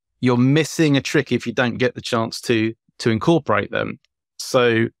you're missing a trick if you don't get the chance to incorporate them.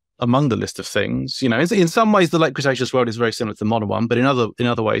 So among the list of things, in some ways, the Late Cretaceous world is very similar to the modern one, but in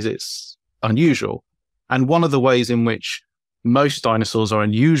other ways, it's unusual. And one of the ways in which most dinosaurs are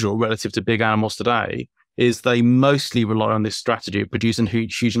unusual relative to big animals today is they mostly rely on this strategy of producing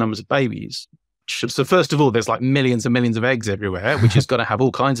huge numbers of babies. So first of all, there's like millions and millions of eggs everywhere, which is going to have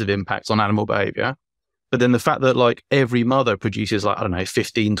all kinds of impacts on animal behavior. But then the fact that like every mother produces like,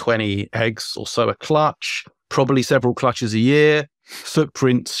 15, 20 eggs or so a clutch, probably several clutches a year.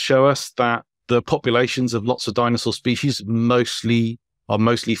 Footprints show us that the populations of lots of dinosaur species are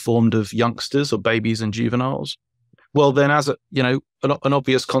mostly formed of youngsters or babies and juveniles. Well, then as an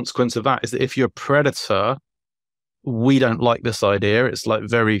obvious consequence of that is that if you're a predator, we don't like this idea. It's like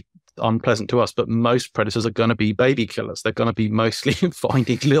very unpleasant to us, but most predators are going to be baby killers. They're going to be mostly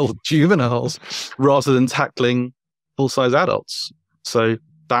finding little juveniles rather than tackling full-size adults. So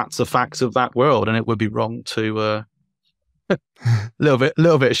that's a fact of that world, and it would be wrong to little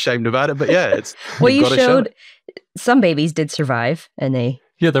bit ashamed about it, but yeah, it's well, you showed some babies did survive, and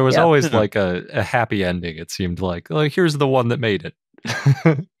there was always like a happy ending. It seemed like here's the one that made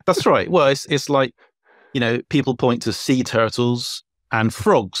it. That's right. Well, it's like people point to sea turtles and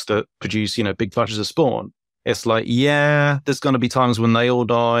frogs that produce big flushes of spawn. It's like there's going to be times when they all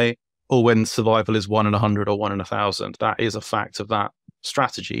die, or when survival is 1 in 100 or 1 in 1,000. That is a fact of that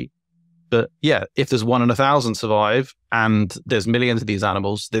strategy. But yeah, if there's 1 in 1,000 survive and there's millions of these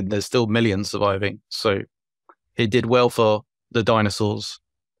animals, then there's still millions surviving. So it did well for the dinosaurs,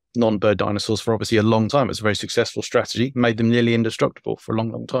 non-bird dinosaurs, for obviously a long time. It's a very successful strategy, made them nearly indestructible for a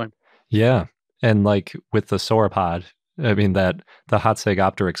long, long time. Yeah. And like with the sauropod, I mean, that the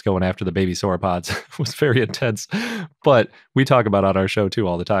Hatsegopteryx going after the baby sauropods was very intense. But we talk about on our show too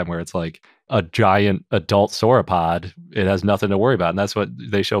all the time, where it's like a giant adult sauropod, it has nothing to worry about. And that's what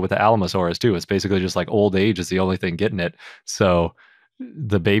they show with the Alamosaurus too. It's basically just like old age is the only thing getting it. So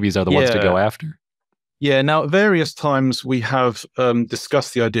the babies are the ones to go after. Yeah. Now, at various times we have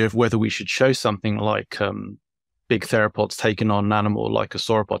discussed the idea of whether we should show something like big theropods taking on an animal like a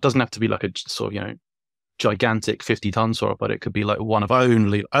sauropod. It doesn't have to be like a sort of, gigantic 50-ton sauropod. It could be like one of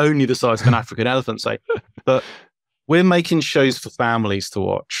only the size of an African elephant, say. But we're making shows for families to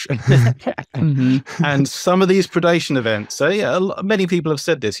watch. And some of these predation events, so yeah, many people have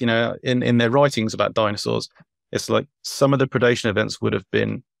said this, in their writings about dinosaurs. It's like some of the predation events would have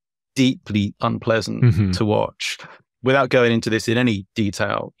been deeply unpleasant to watch. Without going into this in any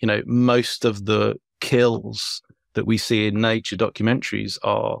detail, most of the kills that we see in nature documentaries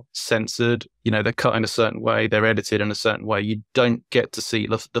are censored. They're cut in a certain way, they're edited in a certain way. You don't get to see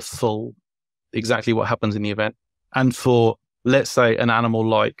the full, exactly what happens in the event. And for, let's say, an animal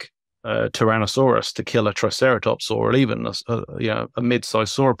like Tyrannosaurus to kill a Triceratops or even a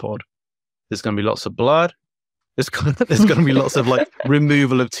mid-sized sauropod, there's going to be lots of blood. There's going to be lots of like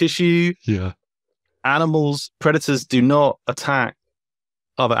removal of tissue. Yeah. Predators do not attack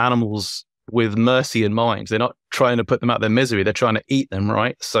other animals with mercy in mind. They're not trying to put them out of their misery. They're trying to eat them,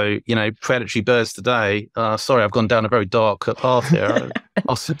 right? So, predatory birds today, sorry, I've gone down a very dark path here.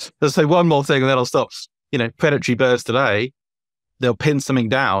 I'll say one more thing and then I'll stop. Predatory birds today, they'll pin something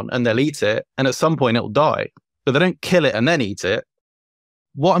down and they'll eat it. And at some point it'll die, but they don't kill it and then eat it.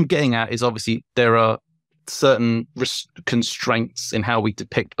 What I'm getting at is obviously there are certain constraints in how we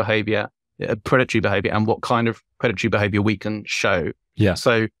depict behavior, predatory behavior, and what kind of predatory behavior we can show. Yeah.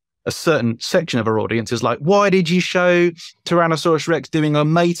 So a certain section of our audience is like, why did you show Tyrannosaurus Rex doing a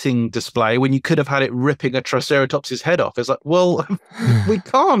mating display when you could have had it ripping a Triceratops's head off? It's like, well, we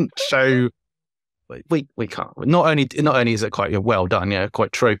can't show. We can't. Not only is it quite well done,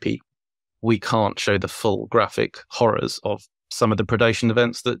 quite tropey, we can't show the full graphic horrors of some of the predation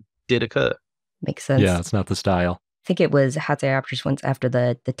events that did occur. Makes sense. Yeah, it's not the style. I think it was Hatziopteryx once after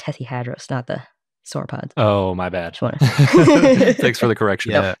the Tethihadros, not the sauropods. Oh, my bad. Thanks for the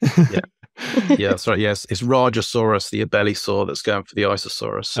correction. Yeah, that's right. Yes, it's Rajasaurus, the Abelisaur, that's going for the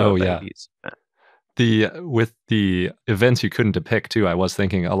Isosaurus. Babies. With the events you couldn't depict too, I was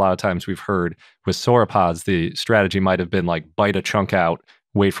thinking a lot of times we've heard with sauropods, the strategy might have been like bite a chunk out,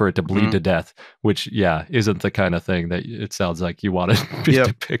 wait for it to bleed to death, which isn't the kind of thing that it sounds like you want to be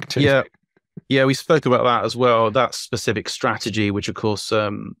depicting. Yeah, we spoke about that as well. That specific strategy, which of course,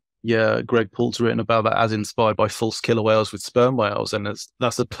 Greg Paul's written about that as inspired by false killer whales with sperm whales, and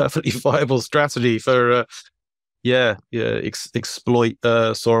that's a perfectly viable strategy for exploit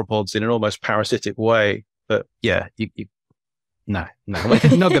sauropods in an almost parasitic way. But no,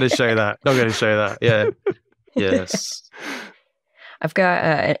 we're not going to show that. Not going to show that. Yeah, yes. I've got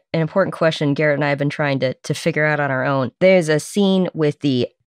an important question Garrett and I have been trying to figure out on our own. There's a scene with the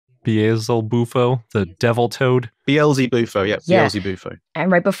Beelzebufo, the devil toad. Beelzebufo.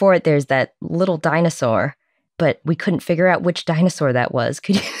 And right before it, there's that little dinosaur, but we couldn't figure out which dinosaur that was.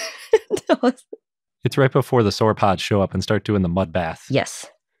 Could you tell us? It's right before the sauropods show up and start doing the mud bath. Yes.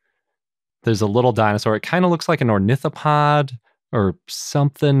 There's a little dinosaur. It kind of looks like an ornithopod or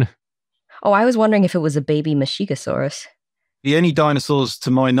something. Oh, I was wondering if it was a baby Machikosaurus. The only dinosaurs,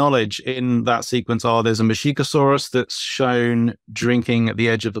 to my knowledge, in that sequence there's a Machikosaurus that's shown drinking at the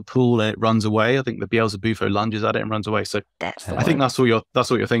edge of the pool and it runs away. I think the Beelzebufo lunges at it and runs away. So I think that's what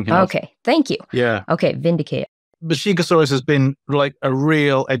you're thinking of. Okay, thank you. Yeah. Okay, vindicate. Machikosaurus has been like a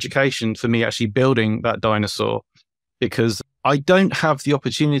real education for me actually building that dinosaur, because I don't have the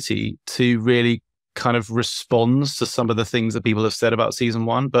opportunity to really kind of respond to some of the things that people have said about season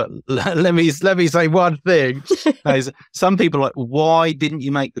 1. But let me say one thing. Some people are like, why didn't you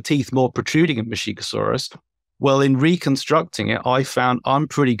make the teeth more protruding in Machikosaurus? Well, in reconstructing it, I'm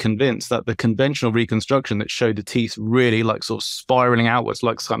pretty convinced that the conventional reconstruction that showed the teeth really like sort of spiraling outwards,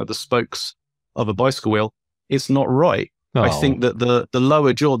 like kind of the spokes of a bicycle wheel, it's not right. Oh. I think that the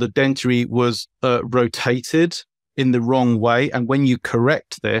lower jaw, the dentary was rotated in the wrong way. And when you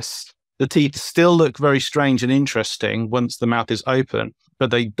correct this, the teeth still look very strange and interesting once the mouth is open, but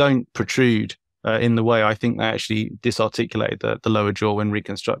they don't protrude in the way I think they actually disarticulated the lower jaw when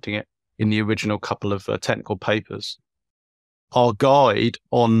reconstructing it in the original couple of technical papers. Our guide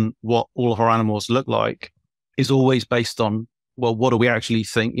on what all of our animals look like is always based on, well, what do we actually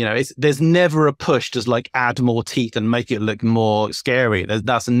think? There's never a push to like add more teeth and make it look more scary.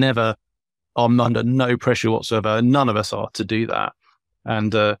 That's never, I'm under no pressure whatsoever. None of us are to do that.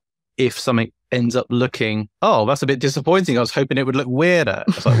 And if something ends up looking, that's a bit disappointing, I was hoping it would look weirder.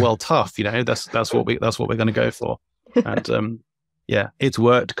 It's like, well, tough, that's what we're going to go for. And it's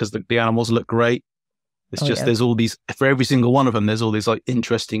worked because the animals look great. It's there's all these, for every single one of them, there's all these like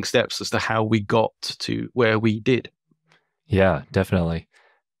interesting steps as to how we got to where we did. Yeah, definitely.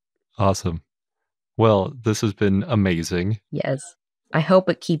 Awesome. Well, this has been amazing. Yes. I hope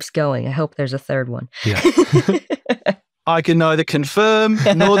it keeps going. I hope there's a third one. Yeah. I can neither confirm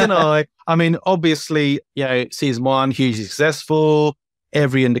nor deny. I mean, obviously, season 1, hugely successful.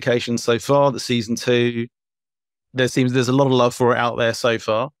 Every indication so far that season 2, there's a lot of love for it out there so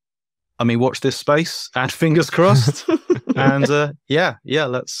far. I mean, watch this space and fingers crossed. And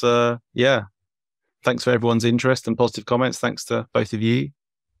let's, thanks for everyone's interest and positive comments. Thanks to both of you.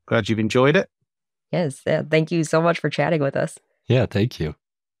 Glad you've enjoyed it. Yes. Thank you so much for chatting with us. Yeah, thank you.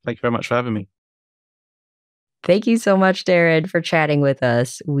 Thank you very much for having me. Thank you so much, Darren, for chatting with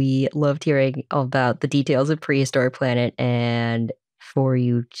us. We loved hearing about the details of Prehistoric Planet and for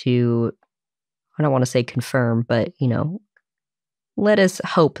you to, I don't want to say confirm, but, let us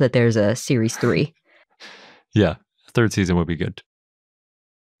hope that there's a series 3. Yeah, 3rd season would be good.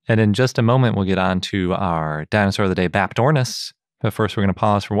 And in just a moment, we'll get on to our Dinosaur of the Day, Baptornis. But first, we're going to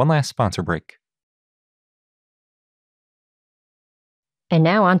pause for one last sponsor break. And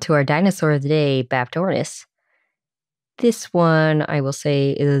now on to our Dinosaur of the Day, Baptornis. This one, I will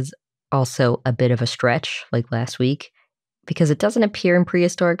say, is also a bit of a stretch, like last week, because it doesn't appear in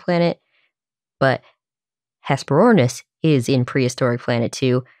Prehistoric Planet, but Hesperornis is in Prehistoric Planet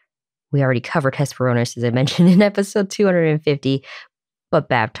 2. We already covered Hesperornis, as I mentioned, in episode 250, but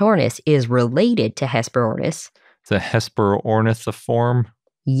Baptornis is related to Hesperornis. The Hesperornithiform?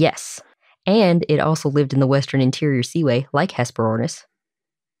 Yes, and it also lived in the Western Interior Seaway, like Hesperornis,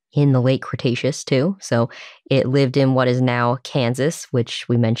 in the Late Cretaceous, too. So it lived in what is now Kansas, which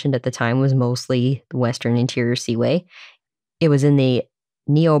we mentioned at the time was mostly the Western Interior Seaway. It was in the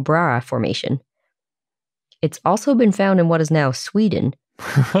Niobrara Formation. It's also been found in what is now Sweden,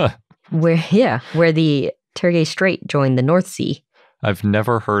 where the Turgai Strait joined the North Sea. I've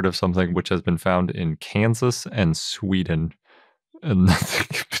never heard of something which has been found in Kansas and Sweden. And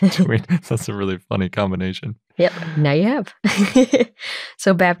nothing between. That's a really funny combination. Yep, now you have.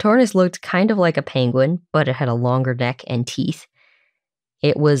 So Baptornis looked kind of like a penguin, but it had a longer neck and teeth.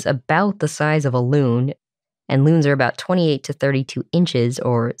 It was about the size of a loon, and loons are about 28 to 32 inches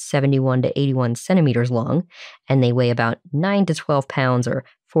or 71 to 81 centimeters long, and they weigh about 9 to 12 pounds or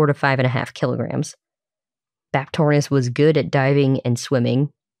 4 to 5.5 kilograms. Baptornis was good at diving and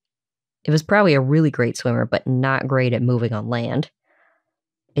swimming. It was probably a really great swimmer, but not great at moving on land.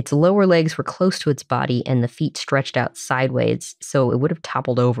 Its lower legs were close to its body, and the feet stretched out sideways, so it would have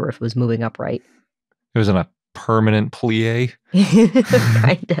toppled over if it was moving upright. It was in a permanent plie?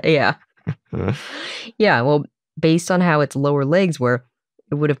 Kinda, yeah. Yeah, well, based on how its lower legs were,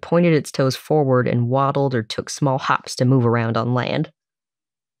 it would have pointed its toes forward and waddled or took small hops to move around on land.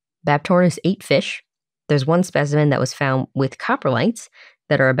 Baptornis ate fish. There's one specimen that was found with coprolites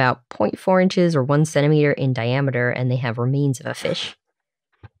that are about 0.4 inches or 1 centimeter in diameter, and they have remains of a fish.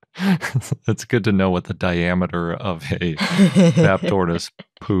 It's good to know what the diameter of a Baptornis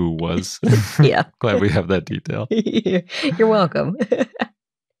poo was. Yeah. Glad we have that detail. You're welcome.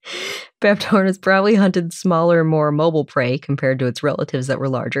 Baptornis probably hunted smaller, more mobile prey compared to its relatives that were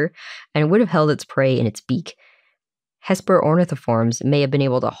larger, and it would have held its prey in its beak. Hesperornithiforms may have been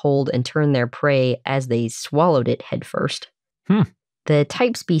able to hold and turn their prey as they swallowed it headfirst. The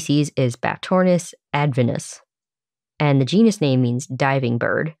type species is Baptornis advinus, and the genus name means diving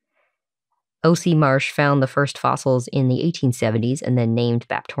bird. O.C. Marsh found the first fossils in the 1870s and then named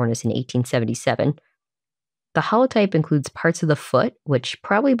Baptornis in 1877. The holotype includes parts of the foot, which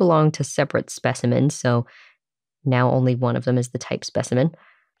probably belong to separate specimens, so now only one of them is the type specimen.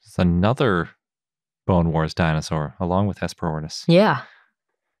 It's another Bone Wars dinosaur, along with Hesperornis. Yeah.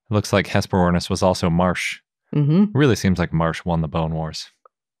 It looks like Hesperornis was also Marsh. Mm-hmm. It really seems like Marsh won the Bone Wars.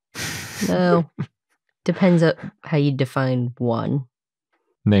 No. Depends on how you define one.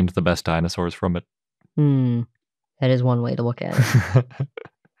 Named the best dinosaurs from it. That is one way to look at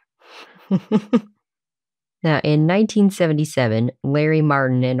it. Now, in 1977, Larry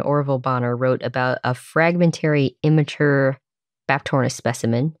Martin and Orville Bonner wrote about a fragmentary immature Baptornis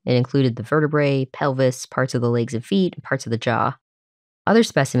specimen. It included the vertebrae, pelvis, parts of the legs and feet, and parts of the jaw. Other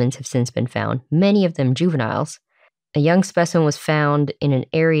specimens have since been found, many of them juveniles. A young specimen was found in an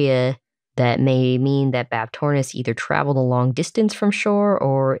area that may mean that Baptornis either traveled a long distance from shore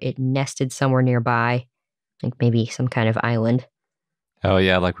or it nested somewhere nearby, like maybe some kind of island. Oh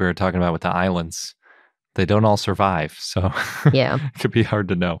yeah, like we were talking about with the islands. They don't all survive, so Yeah. It could be hard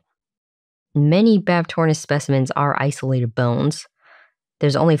to know. Many Baptornis specimens are isolated bones.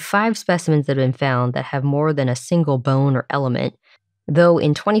 There's only 5 specimens that have been found that have more than a single bone or element, though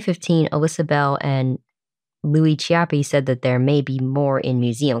in 2015, Alyssa Bell and Louis Chiappi said that there may be more in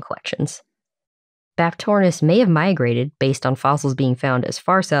museum collections. Baptornis may have migrated based on fossils being found as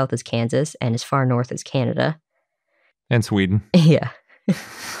far south as Kansas and as far north as Canada. And Sweden. Yeah.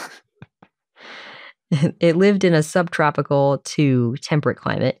 It lived in a subtropical to temperate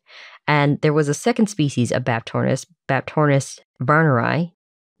climate. And there was a second species of Baptornis, Baptornis varneri,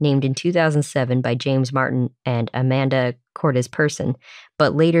 named in 2007 by James Martin and Amanda Cordes Person.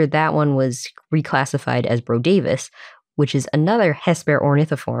 But later that one was reclassified as Brodavis, which is another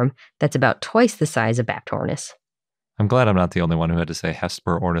Hesperornithiform that's about twice the size of Baptornis. I'm glad I'm not the only one who had to say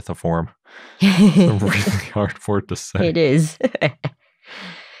Hesperornithiform. It's a really hard word to say. It is.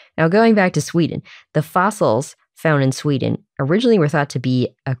 Now, going back to Sweden, the fossils found in Sweden originally were thought to be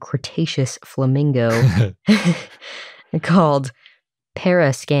a Cretaceous flamingo called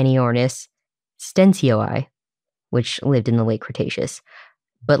Parascaniornis stensioi, which lived in the late Cretaceous.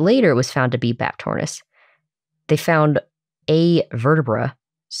 But later it was found to be Baptornis. They found a vertebra,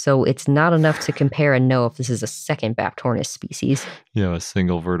 so it's not enough to compare and know if this is a second Baptornis species. Yeah, a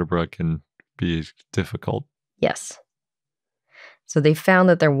single vertebra can be difficult. Yes. So they found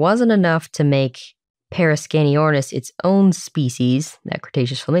that there wasn't enough to make Parascaniornis its own species, that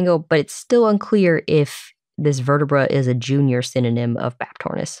Cretaceous flamingo, but it's still unclear if this vertebra is a junior synonym of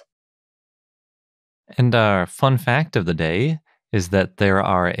Baptornis. And our fun fact of the day is that there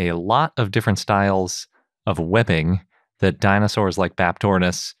are a lot of different styles of webbing that dinosaurs like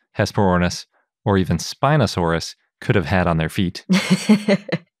Baptornis, Hesperornis, or even Spinosaurus could have had on their feet.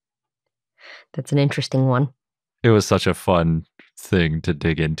 That's an interesting one. It was such a fun thing to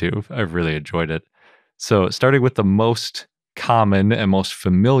dig into. I really enjoyed it. So starting with the most common and most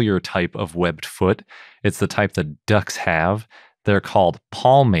familiar type of webbed foot, it's the type that ducks have. They're called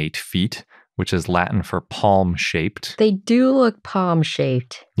palmate feet, which is Latin for palm-shaped. They do look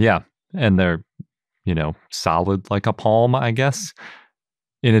palm-shaped. Yeah, and they're, solid like a palm, I guess.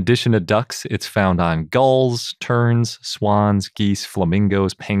 In addition to ducks, it's found on gulls, terns, swans, geese,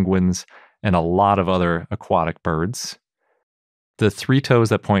 flamingos, penguins, and a lot of other aquatic birds. The three toes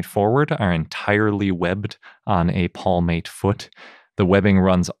that point forward are entirely webbed on a palmate foot. The webbing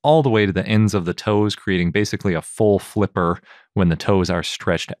runs all the way to the ends of the toes, creating basically a full flipper when the toes are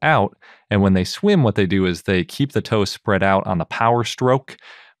stretched out. And when they swim, what they do is they keep the toes spread out on the power stroke,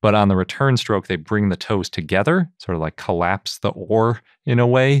 but on the return stroke, they bring the toes together, sort of like collapse the oar in a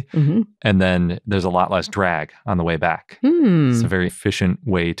way. Mm-hmm. And then there's a lot less drag on the way back. It's a very efficient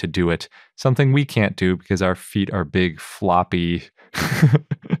way to do it. Something we can't do because our feet are big, floppy,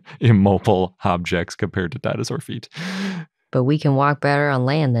 immobile objects compared to dinosaur feet. But we can walk better on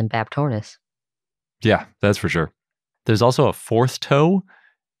land than Baptornis. Yeah, that's for sure. There's also a fourth toe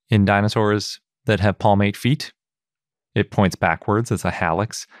in dinosaurs that have palmate feet. It points backwards. It's a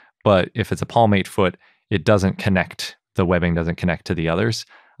hallux. But if it's a palmate foot, it doesn't connect. The webbing doesn't connect to the others.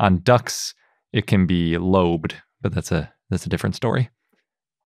 On ducks, it can be lobed, but that's a different story.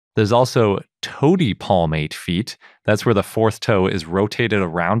 There's also toady palmate feet. That's where the fourth toe is rotated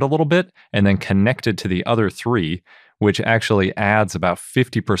around a little bit and then connected to the other three, which actually adds about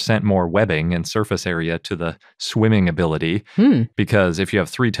 50% more webbing and surface area to the swimming ability. Because if you have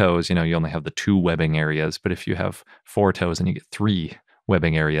three toes, you only have the two webbing areas. But if you have four toes, and you get three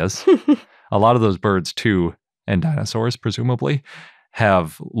webbing areas. A lot of those birds too, and dinosaurs presumably,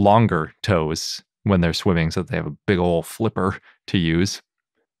 have longer toes when they're swimming, so that they have a big old flipper to use.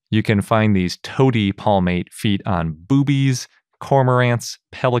 You can find these toady palmate feet on boobies, cormorants,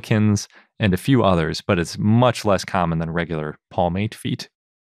 pelicans, and a few others, but it's much less common than regular palmate feet.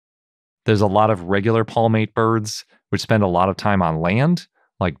 There's a lot of regular palmate birds which spend a lot of time on land,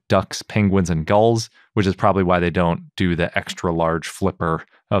 like ducks, penguins, and gulls, which is probably why they don't do the extra large flipper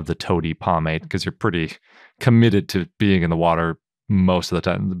of the toady palmate, because you're pretty committed to being in the water most of the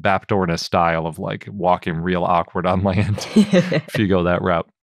time. The Baptornis style of like walking real awkward on land if you go that route.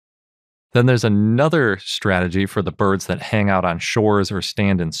 Then there's another strategy for the birds that hang out on shores or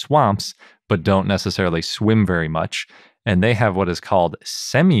stand in swamps, but don't necessarily swim very much. And they have what is called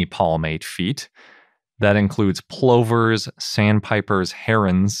semi-palmate feet. That includes plovers, sandpipers,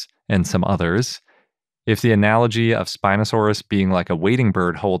 herons, and some others. If the analogy of Spinosaurus being like a wading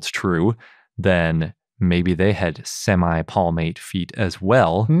bird holds true, then maybe they had semi-palmate feet as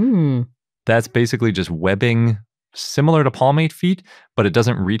well. That's basically just webbing similar to palmate feet, but it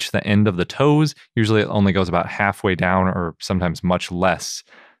doesn't reach the end of the toes. Usually it only goes about halfway down or sometimes much less.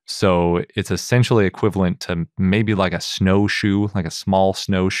 So it's essentially equivalent to maybe like a snowshoe, like a small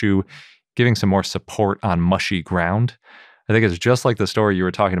snowshoe, giving some more support on mushy ground. I think it's just like the story you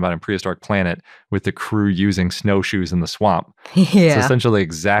were talking about in Prehistoric Planet with the crew using snowshoes in the swamp. Yeah. It's essentially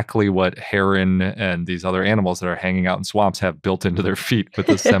exactly what heron and these other animals that are hanging out in swamps have built into their feet with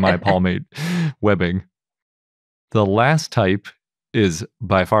the semi-palmate webbing. The last type is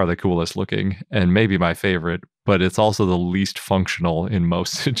by far the coolest looking and maybe my favorite, but it's also the least functional in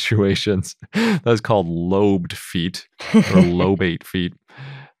most situations. That's called lobed feet or lobate feet.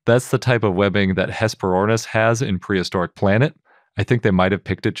 That's the type of webbing that Hesperornis has in Prehistoric Planet. I think they might have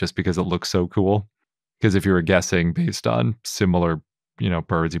picked it just because it looks so cool. Because if you were guessing based on similar,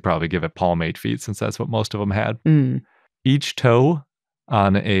 birds, you probably give it palmate feet since that's what most of them had. Each toe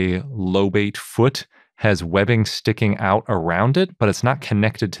on a lobate foot has webbing sticking out around it, but it's not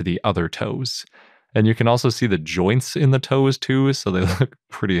connected to the other toes. And you can also see the joints in the toes too, so they look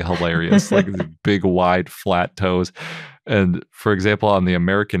pretty hilarious, like these big, wide, flat toes. And for example, on the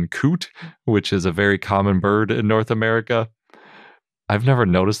American coot, which is a very common bird in North America, I've never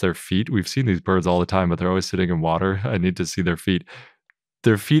noticed their feet. We've seen these birds all the time, but they're always sitting in water. I need to see their feet.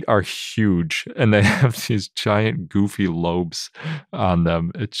 Their feet are huge, and they have these giant, goofy lobes on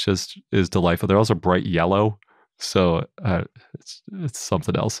them. It just is delightful. They're also bright yellow, so it's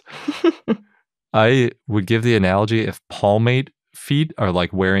something else. I would give the analogy if palmate feet are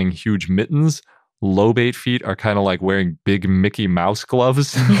like wearing huge mittens, lobate feet are kind of like wearing big Mickey Mouse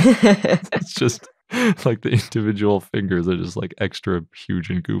gloves. It's just like the individual fingers are just like extra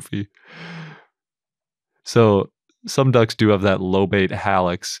huge and goofy. So some ducks do have that lobate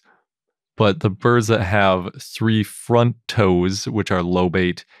hallux, but the birds that have 3 front toes, which are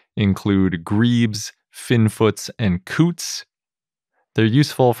lobate, include grebes, finfoots, and coots. They're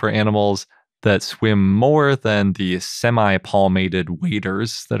useful for animals that swim more than the semi-palmated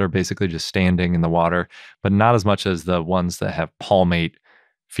waders that are basically just standing in the water, but not as much as the ones that have palmate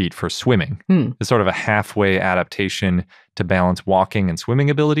feet for swimming. It's sort of a halfway adaptation to balance walking and swimming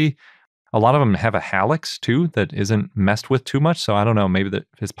ability. A lot of them have a hallux too that isn't messed with too much, so I don't know, maybe that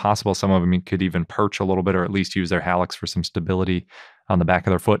it's possible some of them could even perch a little bit or at least use their hallux for some stability on the back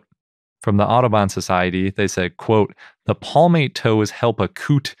of their foot. From the Audubon Society, they said, quote, "The palmate toes help a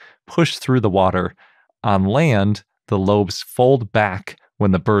coot push through the water. On land, the lobes fold back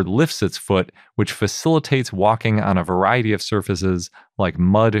when the bird lifts its foot, which facilitates walking on a variety of surfaces like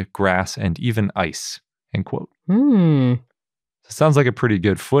mud, grass, and even ice." End quote. It sounds like a pretty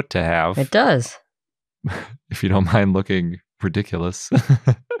good foot to have. It does. If you don't mind looking ridiculous.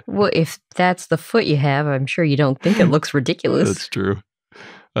 Well, if that's the foot you have, I'm sure you don't think it looks ridiculous. That's true.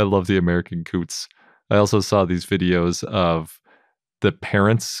 I love the American coots. I also saw these videos of the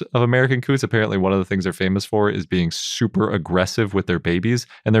parents of American coots. Apparently, one of the things they're famous for is being super aggressive with their babies.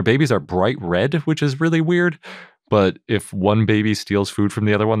 And their babies are bright red, which is really weird. But if one baby steals food from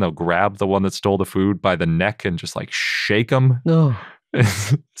the other one, they'll grab the one that stole the food by the neck and just like shake them. Oh.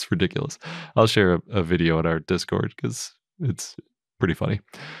 It's ridiculous. I'll share a video in our Discord because it's pretty funny.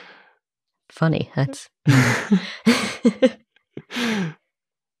 Funny. That's...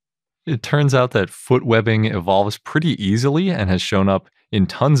 It turns out that foot webbing evolves pretty easily and has shown up in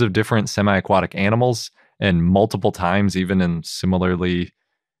tons of different semi-aquatic animals and multiple times even in similarly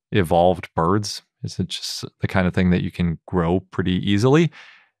evolved birds. It's just the kind of thing that you can grow pretty easily.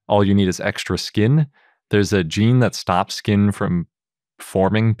 All you need is extra skin. There's a gene that stops skin from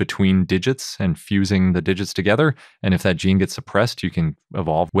forming between digits and fusing the digits together. And if that gene gets suppressed, you can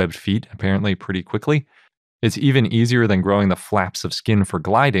evolve webbed feet apparently pretty quickly. It's even easier than growing the flaps of skin for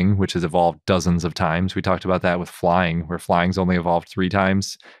gliding, which has evolved dozens of times. We talked about that with flying, where flying's only evolved 3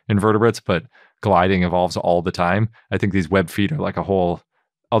 times in vertebrates, but gliding evolves all the time. I think these webbed feet are like a whole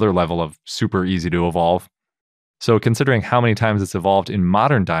other level of super easy to evolve. So considering how many times it's evolved in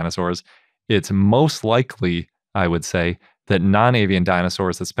modern dinosaurs, it's most likely, I would say, that non-avian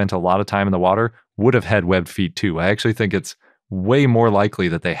dinosaurs that spent a lot of time in the water would have had webbed feet too. I actually think it's way more likely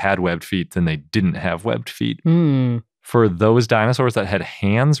that they had webbed feet than they didn't have webbed feet. For those dinosaurs that had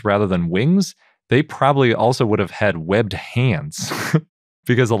hands rather than wings, they probably also would have had webbed hands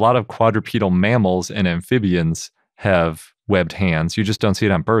because a lot of quadrupedal mammals and amphibians have webbed hands. You just don't see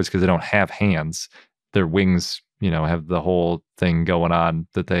it on birds because they don't have hands. Their wings, have the whole thing going on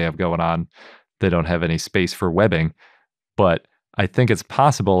that they have going on. They don't have any space for webbing. But I think it's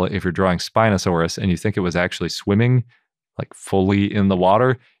possible if you're drawing Spinosaurus and you think it was actually swimming like fully in the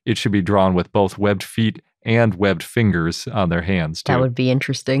water, it should be drawn with both webbed feet and webbed fingers on their hands too. That would be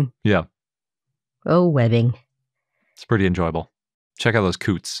interesting. Yeah. Oh, webbing. It's pretty enjoyable. Check out those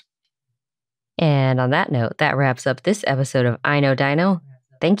coots. And on that note, that wraps up this episode of I Know Dino.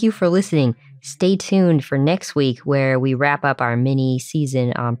 Thank you for listening. Stay tuned for next week where we wrap up our mini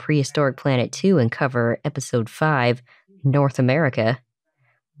season on Prehistoric Planet 2 and cover episode 5, North America.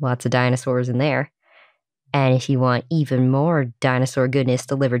 Lots of dinosaurs in there. And if you want even more dinosaur goodness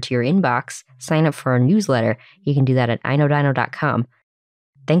delivered to your inbox, sign up for our newsletter. You can do that at iknowdino.com.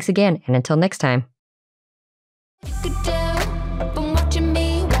 Thanks again, and until next time. Good day.